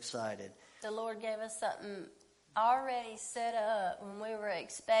really excited. The Lord gave us something already set up when we were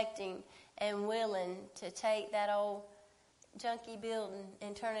expecting and willing to take that old junky building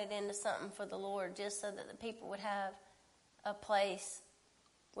and turn it into something for the Lord, just so that the people would have a place.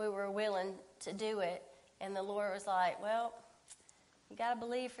 We were willing to do it. And the Lord was like, well, you got to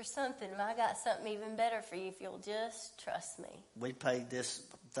believe for something. I got something even better for you if you'll just trust me. We paid this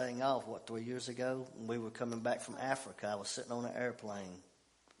thing off, 3 years ago? When we were coming back from Africa, I was sitting on an airplane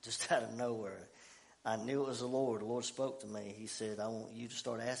just out of nowhere. I knew it was the Lord. The Lord spoke to me. He said, I want you to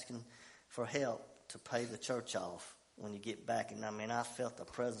start asking for help to pay the church off when you get back. And I felt the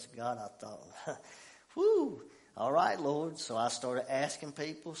presence of God. I thought, whoo, all right, Lord. So I started asking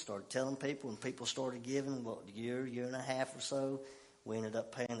people, started telling people, and people started giving, a year and a half or so. We ended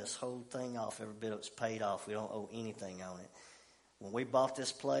up paying this whole thing off. Every bit of it's paid off. We don't owe anything on it. When we bought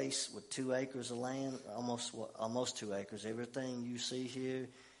this place with 2 acres of land, almost 2 acres, everything you see here,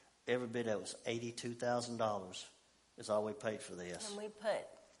 every bit of it was $82,000 is all we paid for this.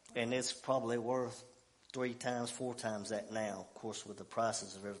 And it's probably worth 3 times, 4 times that now, of course, with the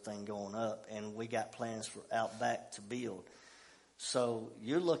prices of everything going up. And we got plans for out back to build. So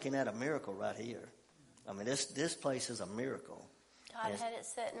you're looking at a miracle right here. This place is a miracle. God had it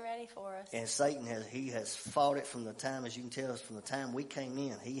set and ready for us. And Satan has fought it from the time, as you can tell, from the time we came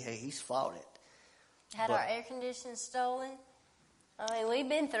in. He's fought it. Had our air conditioning stolen. We've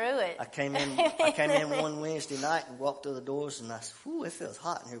been through it. I came in one Wednesday night and walked through the doors, and I said, "Whew, it feels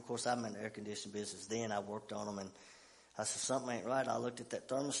hot in here." Of course, I'm in the air conditioning business. Then I worked on them, and I said, "Something ain't right." I looked at that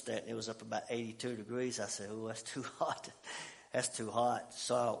thermostat, and it was up about 82 degrees. I said, "Oh, that's too hot. That's too hot."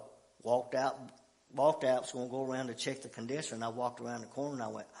 So I walked out, was going to go around to check the condenser, and I walked around the corner, and I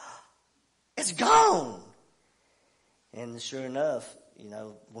went, "It's gone!" And sure enough,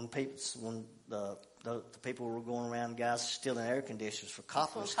 when the people were going around, guys stealing air conditioners for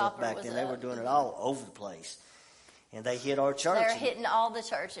copper and stuff back then, they were doing it all over the place, and they hit our church. They're hitting all the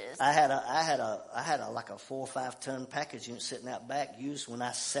churches. I had like a 4 or 5 ton package unit sitting out back, used when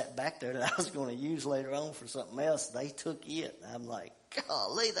I sat back there that I was going to use later on for something else. They took it. I'm like,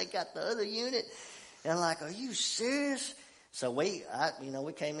 golly, they got the other unit. And I'm like, are you serious? So we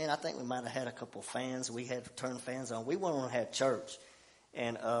came in. I think we might have had a couple fans. We had to turn fans on. We went on and had church,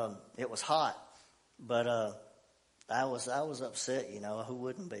 and it was hot. But I was upset. Who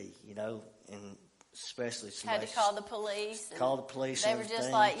wouldn't be? And especially somebody had to call the police. Call the police. They were just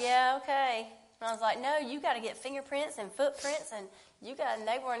like, yeah, okay. And I was like, no, you got to get fingerprints and footprints, and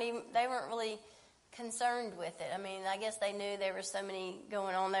they weren't really concerned with it. I guess they knew there were so many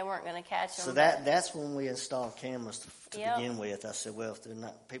going on, they weren't going to catch them. So that's when we installed cameras to begin with. I said, well, if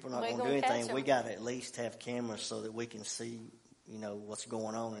people are not going to do anything, we got to at least have cameras so that we can see, what's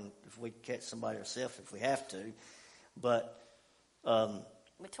going on, and if we catch somebody ourselves, if we have to. But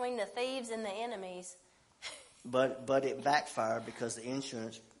between the thieves and the enemies. But it backfired because the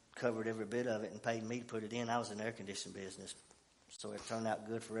insurance covered every bit of it and paid me to put it in. I was in the air conditioning business, so it turned out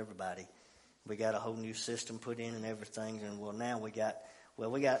good for everybody. We got a whole new system put in and everything, and now we got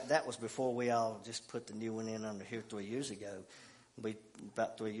that was before we all just put the new one in under here 3 years ago.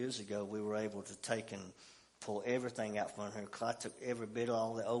 About 3 years ago, we were able to take and pull everything out from here. I took every bit of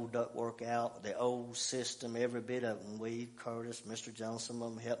all the old ductwork out, the old system, every bit of them. We, Curtis, Mr. Jones, some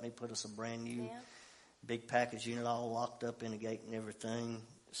of them helped me put us a brand new big package unit all locked up in the gate and everything.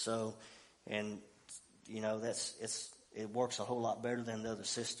 So, And, it works a whole lot better than the other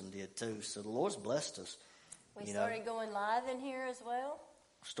system did too. So the Lord's blessed us. We started going live in here as well.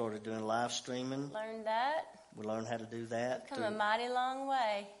 Started doing live streaming. Learned that. We learned how to do that. Come a mighty long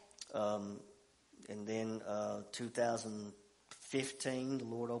way. And then 2015, the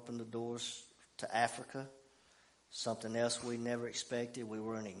Lord opened the doors to Africa. Something else we never expected. We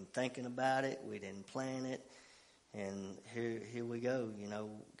weren't even thinking about it. We didn't plan it. And here we go.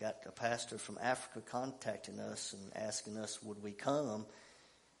 Got a pastor from Africa contacting us and asking us, would we come?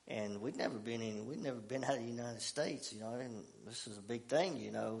 And we'd never been out of the United States. This is a big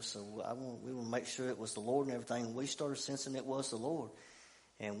thing. So we want to make sure it was the Lord and everything. And we started sensing it was the Lord.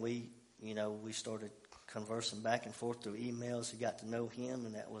 And we started conversing back and forth through emails. We got to know him,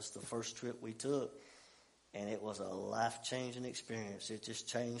 and that was the first trip we took. And it was a life-changing experience. It just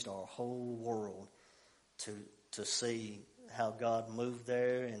changed our whole world to see how God moved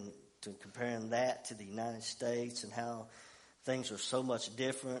there, and to comparing that to the United States, and how things are so much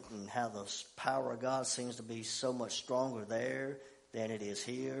different, and how the power of God seems to be so much stronger there than it is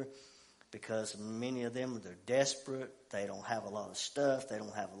here, because many of them, they're desperate. They don't have a lot of stuff. They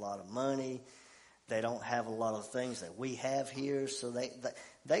don't have a lot of money. They don't have a lot of things that we have here. So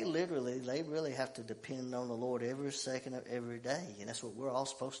they really have to depend on the Lord every second of every day. And that's what we're all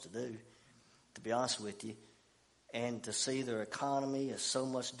supposed to do, to be honest with you. And to see their economy is so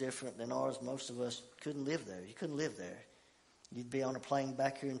much different than ours. Most of us couldn't live there. You couldn't live there. You'd be on a plane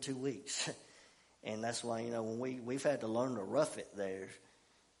back here in 2 weeks. And that's why, when we've had to learn to rough it there.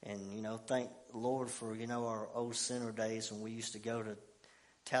 And, thank the Lord for, our old center days when we used to go to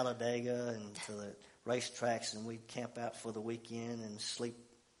Talladega and to the racetracks, and we'd camp out for the weekend and sleep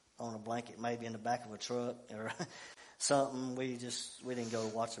on a blanket, maybe in the back of a truck or something. We didn't go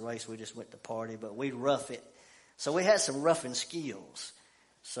watch the race. We just went to party, but we'd rough it. So we had some roughing skills.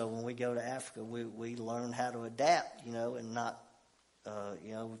 So when we go to Africa, we learn how to adapt, and not,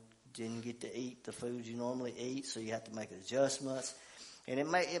 didn't get to eat the foods you normally eat, so you have to make adjustments. And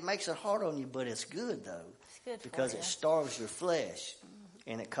it makes it hard on you, but it's good, though. It's good because it starves your flesh,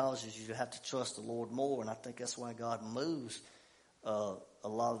 and it causes you to have to trust the Lord more. And I think that's why God moves a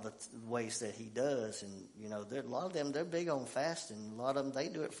lot of the ways that he does. And, a lot of them, they're big on fasting. A lot of them, they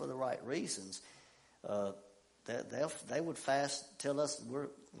do it for the right reasons. They would fast, tell us, the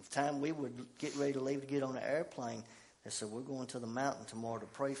time we would get ready to leave to get on the airplane, they said, we're going to the mountain tomorrow to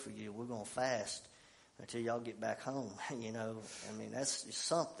pray for you. We're going to fast until y'all get back home. That's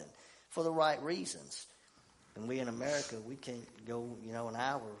something for the right reasons. And we in America, we can't go, an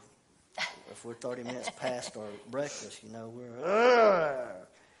hour. If we're 30 minutes past our breakfast, we're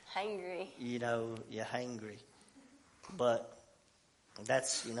hangry. You're hangry. But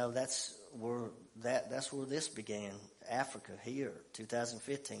that's where this began. Africa here,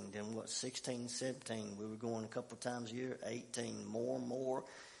 2015. Then 16, 17, we were going a couple times a year. 18, more.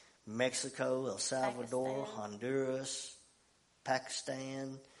 Mexico, El Salvador, Pakistan. Honduras,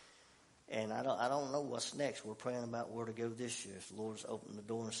 Pakistan. And I don't know what's next. We're praying about where to go this year. If the Lord's opened the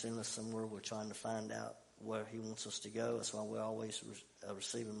door and sent us somewhere, we're trying to find out where he wants us to go. That's why we're always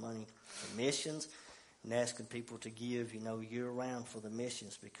receiving money for missions and asking people to give, year-round for the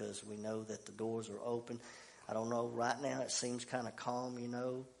missions, because we know that the doors are open. I don't know. Right now it seems kind of calm,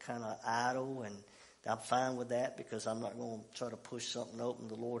 kind of idle, and I'm fine with that, because I'm not going to try to push something open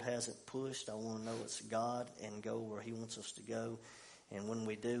the Lord hasn't pushed. I want to know it's God and go where he wants us to go. And when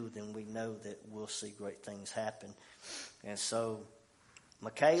we do, then we know that we'll see great things happen. And so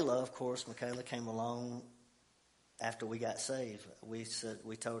Michaela came along after we got saved. We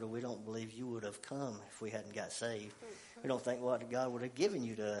told her, we don't believe you would have come if we hadn't got saved. We don't think what God would have given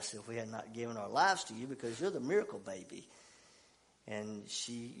you to us if we had not given our lives to you, because you're the miracle baby. And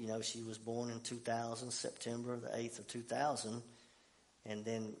she was born in 2000, September the 8th of 2000. And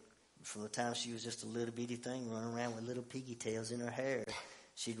then from the time she was just a little bitty thing, running around with little piggy tails in her hair,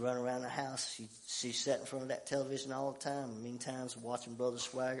 she'd run around the house. She sat in front of that television all the time. Many times watching Brother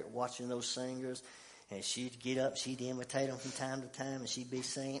Swaggart, watching those singers. And she'd get up, she'd imitate them from time to time, and she'd be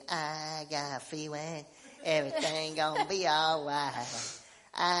singing, I got a feeling everything gonna be all right.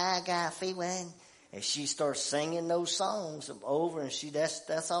 I got a feeling. And she starts singing those songs over, and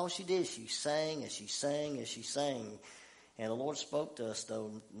that's all she did. She sang and she sang and she sang. And the Lord spoke to us,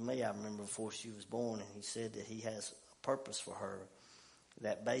 though, me, I remember before she was born, and he said that he has a purpose for her,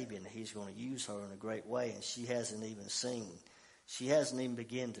 that baby, and that he's going to use her in a great way. And she hasn't even seen. She hasn't even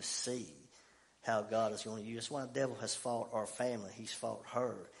begun to see how God is going to use. That's why the devil has fought our family. He's fought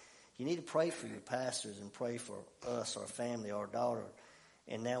her. You need to pray for your pastors and pray for us, our family, our daughter.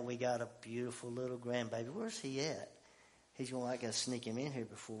 And now we got a beautiful little grandbaby. Where's he at? He's going, I got to sneak him in here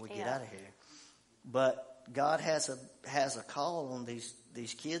before we get out of here. But God has a call on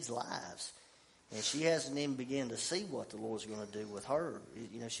these kids' lives. And she hasn't even begun to see what the Lord's going to do with her.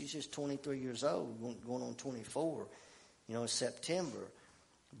 You know, she's just 23 years old, going on 24, you know, in September.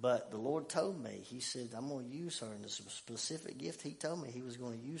 But the Lord told me, he said, I'm going to use her in this specific gift he told me he was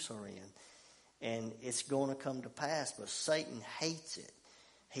going to use her in. And it's going to come to pass, but Satan hates it.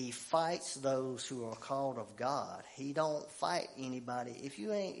 He fights those who are called of God. He don't fight anybody. If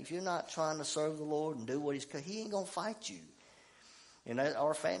you're not trying to serve the Lord and do what he ain't going to fight you. And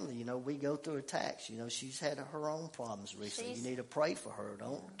our family, you know, we go through attacks. You know, she's had her own problems recently. You need to pray for her.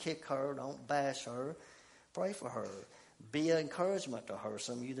 Don't kick her. Don't bash her. Pray for her. Be an encouragement to her.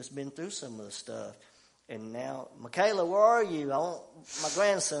 Some of you that's been through some of the stuff. And now, Michaela, where are you? I want my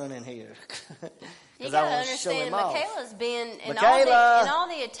grandson in here. You got to understand, Michaela's been in all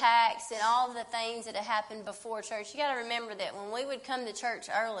the attacks and all the things that have happened before church. You got to remember that when we would come to church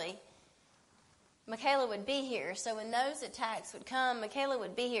early, Michaela would be here. So when those attacks would come, Michaela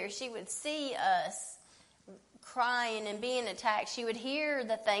would be here. She would see us crying and being attacked. She would hear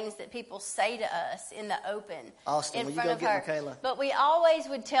the things that people say to us in the open. Austin, will you go get Michaela? But we always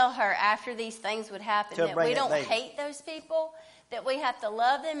would tell her after these things would happen that we don't hate those people, that we have to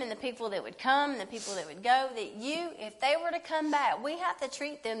love them and the people that would come and the people that would go, that if they were to come back, we have to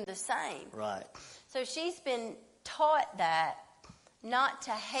treat them the same. Right. So she's been taught that, not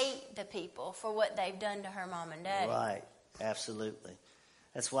to hate the people for what they've done to her mom and dad. Right, absolutely.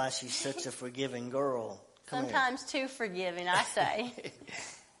 That's why she's such a forgiving girl. Sometimes too forgiving, I say.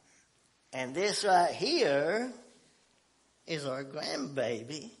 And this right here is our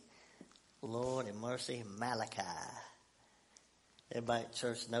grandbaby, Lord have mercy, Malachi. Everybody at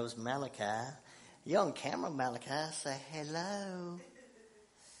church knows Malachi. You on camera, Malachi, say hello.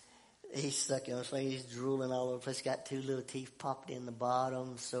 He's stuck in his face. He's drooling all over the place. He's got 2 little teeth popped in the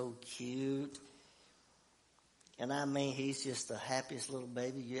bottom. So cute. And I mean, he's just the happiest little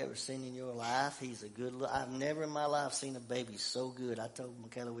baby you ever seen in your life. He's a good little... I've never in my life seen a baby so good. I told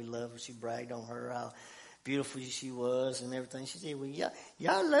Michaela we love her. She bragged on her how beautiful she was and everything. She said, well,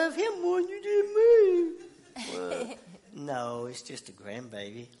 y'all love him more than you did me. Well, no, it's just a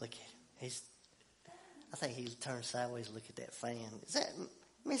grandbaby. Look at him. I think he turned sideways to look at that fan. Is that...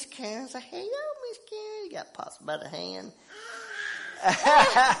 Miss Karen said, hello, Miss Karen. You got pops by the hand.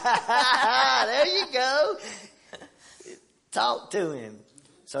 There you go. Talk to him.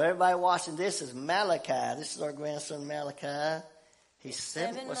 So everybody watching, this is Malachi. This is our grandson Malachi. He's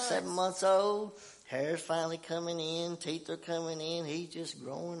 7 months old. Hair's finally coming in. Teeth are coming in. He's just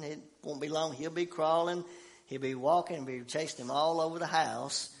growing. It won't be long. He'll be crawling. He'll be walking. We'll be chasing him all over the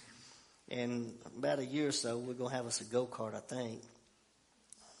house. In about a year or so, we're going to have us a go-kart, I think.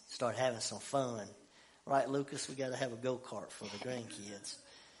 Start having some fun. Right, Lucas? We got to have a go-kart for the grandkids.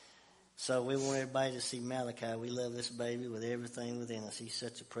 So we want everybody to see Malachi. We love this baby with everything within us. He's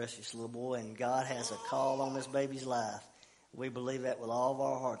such a precious little boy, and God has a call on this baby's life. We believe that with all of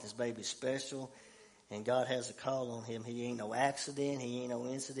our heart. This baby's special, and God has a call on him. He ain't no accident. He ain't no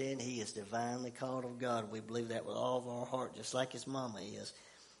incident. He is divinely called of God. We believe that with all of our heart, just like his mama is.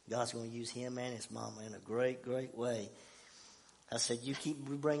 God's going to use him and his mama in a great, great way. I said, you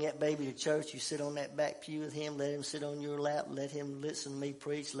bring that baby to church, you sit on that back pew with him, let him sit on your lap, let him listen to me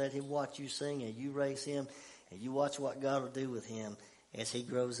preach, let him watch you sing, and you raise him, and you watch what God will do with him as he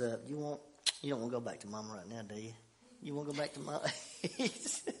grows up. You don't want to go back to mama right now, do you? You want to go back to mama?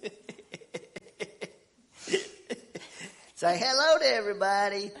 Say hello to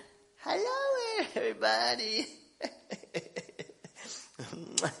everybody. Hello, everybody.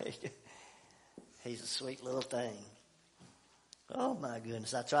 He's a sweet little thing. Oh, my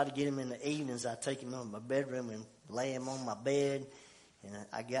goodness. I try to get him in the evenings. I take him in my bedroom and lay him on my bed. And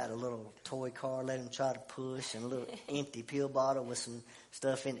I got a little toy car, let him try to push, and a little empty pill bottle with some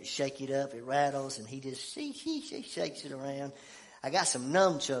stuff in it. Shake it up. It rattles, and he just shakes it around. I got some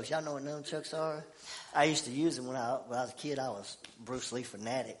nunchucks. Y'all know what nunchucks are? I used to use them when I was a kid. I was Bruce Lee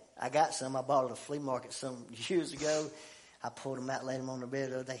fanatic. I got some. I bought at a flea market some years ago. I pulled him out, laid him on the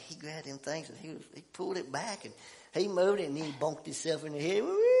bed the other day. He grabbed them things, and he pulled it back, and he moved it, and he bonked himself in the head.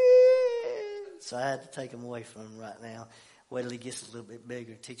 So I had to take him away from him right now. Wait till he gets a little bit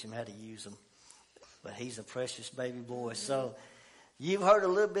bigger, teach him how to use them. But he's a precious baby boy. So you've heard a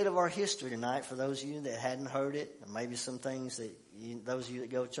little bit of our history tonight for those of you that hadn't heard it. And maybe some things that those of you that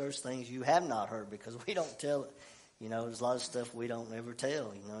go to church, things you have not heard because we don't tell it. You know, there's a lot of stuff we don't ever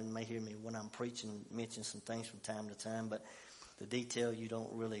tell. You know, you may hear me when I'm preaching, mention some things from time to time, but the detail, you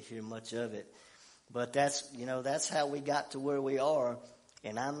don't really hear much of it. But that's how we got to where we are.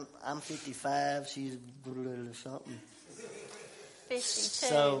 And I'm 55. She's something.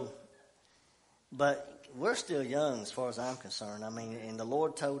 52. So, but we're still young as far as I'm concerned. I mean, and the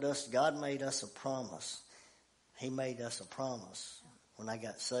Lord told us, God made us a promise. He made us a promise. When I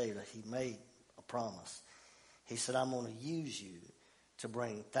got saved, He made a promise. He said, I'm going to use you to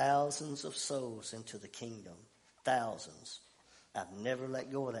bring thousands of souls into the kingdom. Thousands. I've never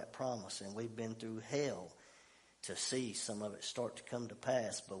let go of that promise, and we've been through hell to see some of it start to come to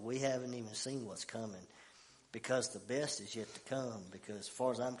pass, but we haven't even seen what's coming because the best is yet to come, because as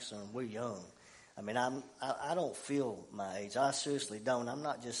far as I'm concerned, we're young. I mean, I don't feel my age. I seriously don't. I'm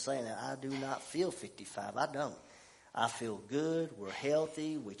not just saying that. I do not feel 55. I don't. I feel good. We're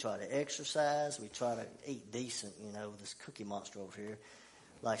healthy. We try to exercise. We try to eat decent. You know, this Cookie Monster over here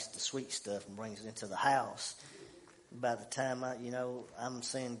likes the sweet stuff and brings it into the house. By the time I'm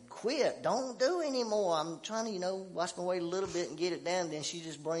saying, quit, don't do anymore. I'm trying to, watch my weight a little bit and get it down. Then she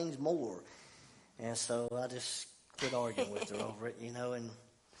just brings more. And so I just quit arguing with her over it, and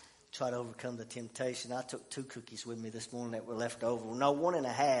try to overcome the temptation. I took 2 cookies with me this morning that were left over. No,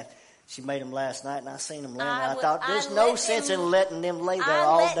 1.5. She made them last night, and I seen them laying there. I thought, there's no sense in letting them lay there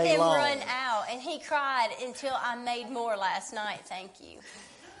all day long. I let them run out, and he cried until I made more last night. Thank you.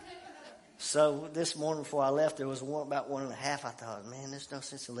 So this morning before I left, there was about 1.5. I thought, man, there's no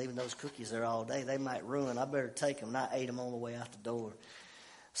sense in leaving those cookies there all day. They might ruin. I better take them. And I ate them on the way out the door.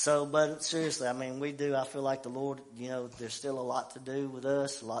 So, but seriously, I mean, we do. I feel like the Lord, there's still a lot to do with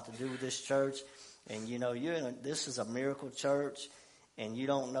us, a lot to do with this church. And, this is a miracle church. And you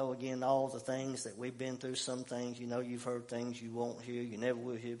don't know, again, all the things that we've been through. Some things, you've heard things you won't hear. You never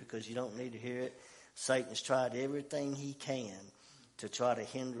will hear because you don't need to hear it. Satan's tried everything he can to try to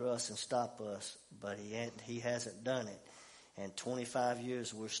hinder us and stop us, but he hasn't done it. And 25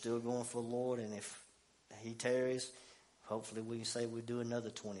 years, we're still going for the Lord, and if he tarries, hopefully we can say we do another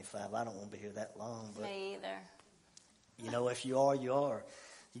 25. I don't want to be here that long. But, me either. If you are, you are.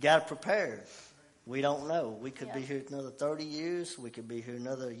 You got to prepare. We don't know. We could be here another 30 years. We could be here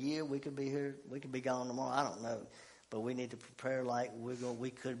another year. We could be here. We could be gone tomorrow. I don't know. But we need to prepare like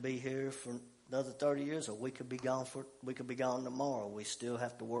we could be here for another 30 years, or we could be gone tomorrow. We still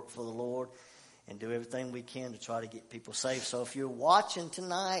have to work for the Lord and do everything we can to try to get people saved. So if you're watching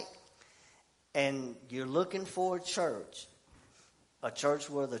tonight and you're looking for a church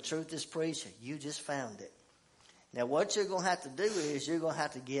where the truth is preached, you just found it. Now what you're going to have to do is you're going to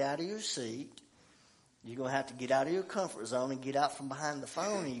have to get out of your seat. You're going to have to get out of your comfort zone and get out from behind the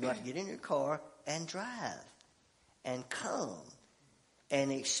phone, and you're going to have to get in your car and drive and come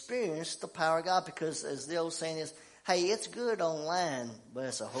and experience the power of God, because as the old saying is, hey, it's good online, but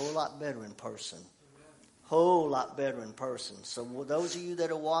it's a whole lot better in person. Whole lot better in person. So those of you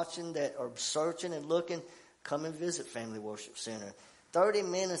that are watching, that are searching and looking, come and visit Family Worship Center. 30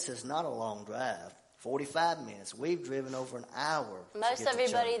 minutes is not a long drive. 45 minutes. We've driven over an hour. Most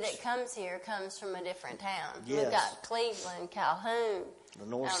everybody that comes here comes from a different town. Yes. We've got Cleveland, Calhoun,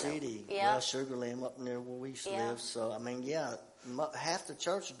 Lenore City, Sugar Land up near where we used to live. So, I mean, half the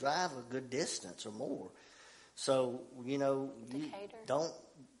church drive a good distance or more. So, you don't,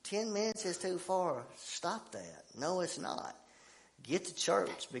 10 minutes is too far. Stop that. No, it's not. Get to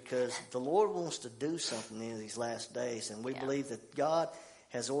church, because the Lord wants to do something in these last days. And we believe that God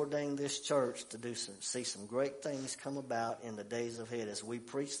has ordained this church to see some great things come about in the days ahead. As we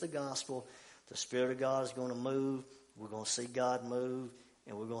preach the gospel, the Spirit of God is going to move. We're going to see God move,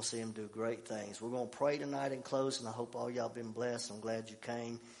 and we're going to see Him do great things. We're going to pray tonight in closing. I hope all y'all been blessed. I'm glad you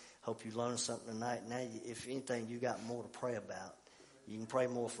came. Hope you learned something tonight. Now, if anything, you got more to pray about. You can pray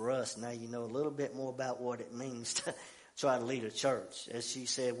more for us. Now you know a little bit more about what it means to try to lead a church. As she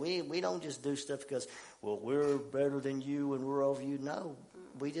said, we don't just do stuff because, well, we're better than you and we're over you. No.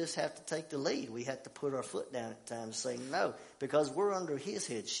 We just have to take the lead. We have to put our foot down at times and say no, because we're under His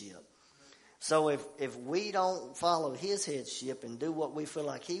headship. So if we don't follow His headship and do what we feel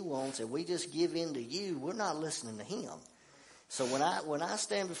like He wants, and we just give in to you, we're not listening to Him. So when I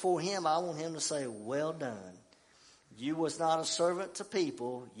stand before Him, I want Him to say, well done. You was not a servant to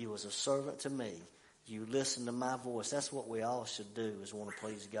people. You was a servant to me. You listen to my voice. That's what we all should do, is want to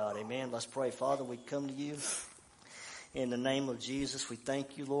please God. Amen. Let's pray. Father, we come to you. In the name of Jesus, we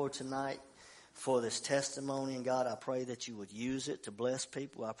thank you, Lord, tonight for this testimony. And God, I pray that you would use it to bless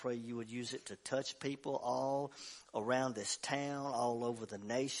people. I pray you would use it to touch people all around this town, all over the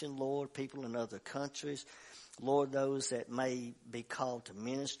nation, Lord, people in other countries. Lord, those that may be called to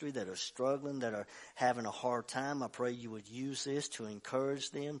ministry, that are struggling, that are having a hard time, I pray you would use this to encourage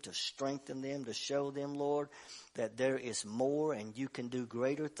them, to strengthen them, to show them, Lord, that there is more and you can do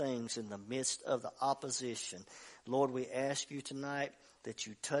greater things in the midst of the opposition. Lord, we ask you tonight that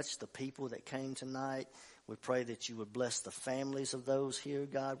you touch the people that came tonight. We pray that you would bless the families of those here,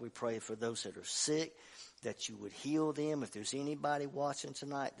 God. We pray for those that are sick, that you would heal them. If there's anybody watching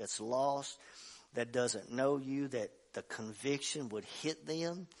tonight that's lost, that doesn't know you, that the conviction would hit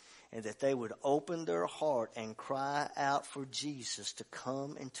them, and that they would open their heart and cry out for Jesus to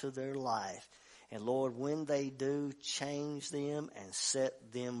come into their life. And Lord, when they do, change them and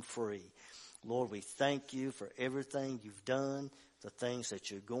set them free. Lord, we thank you for everything you've done, the things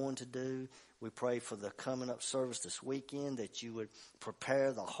that you're going to do. We pray for the coming up service this weekend, that you would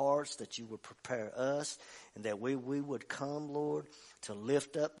prepare the hearts, that you would prepare us, and that we would come, Lord, to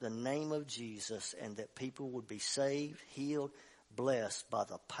lift up the name of Jesus, and that people would be saved, healed, blessed by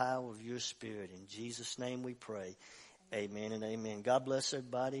the power of your Spirit. In Jesus' name we pray. Amen and amen. God bless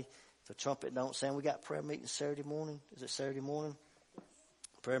everybody. If the trumpet don't sound, we got prayer meeting Saturday morning. Is it Saturday morning?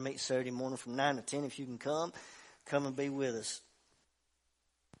 Prayer meeting Saturday morning from 9 to 10. If you can come and be with us.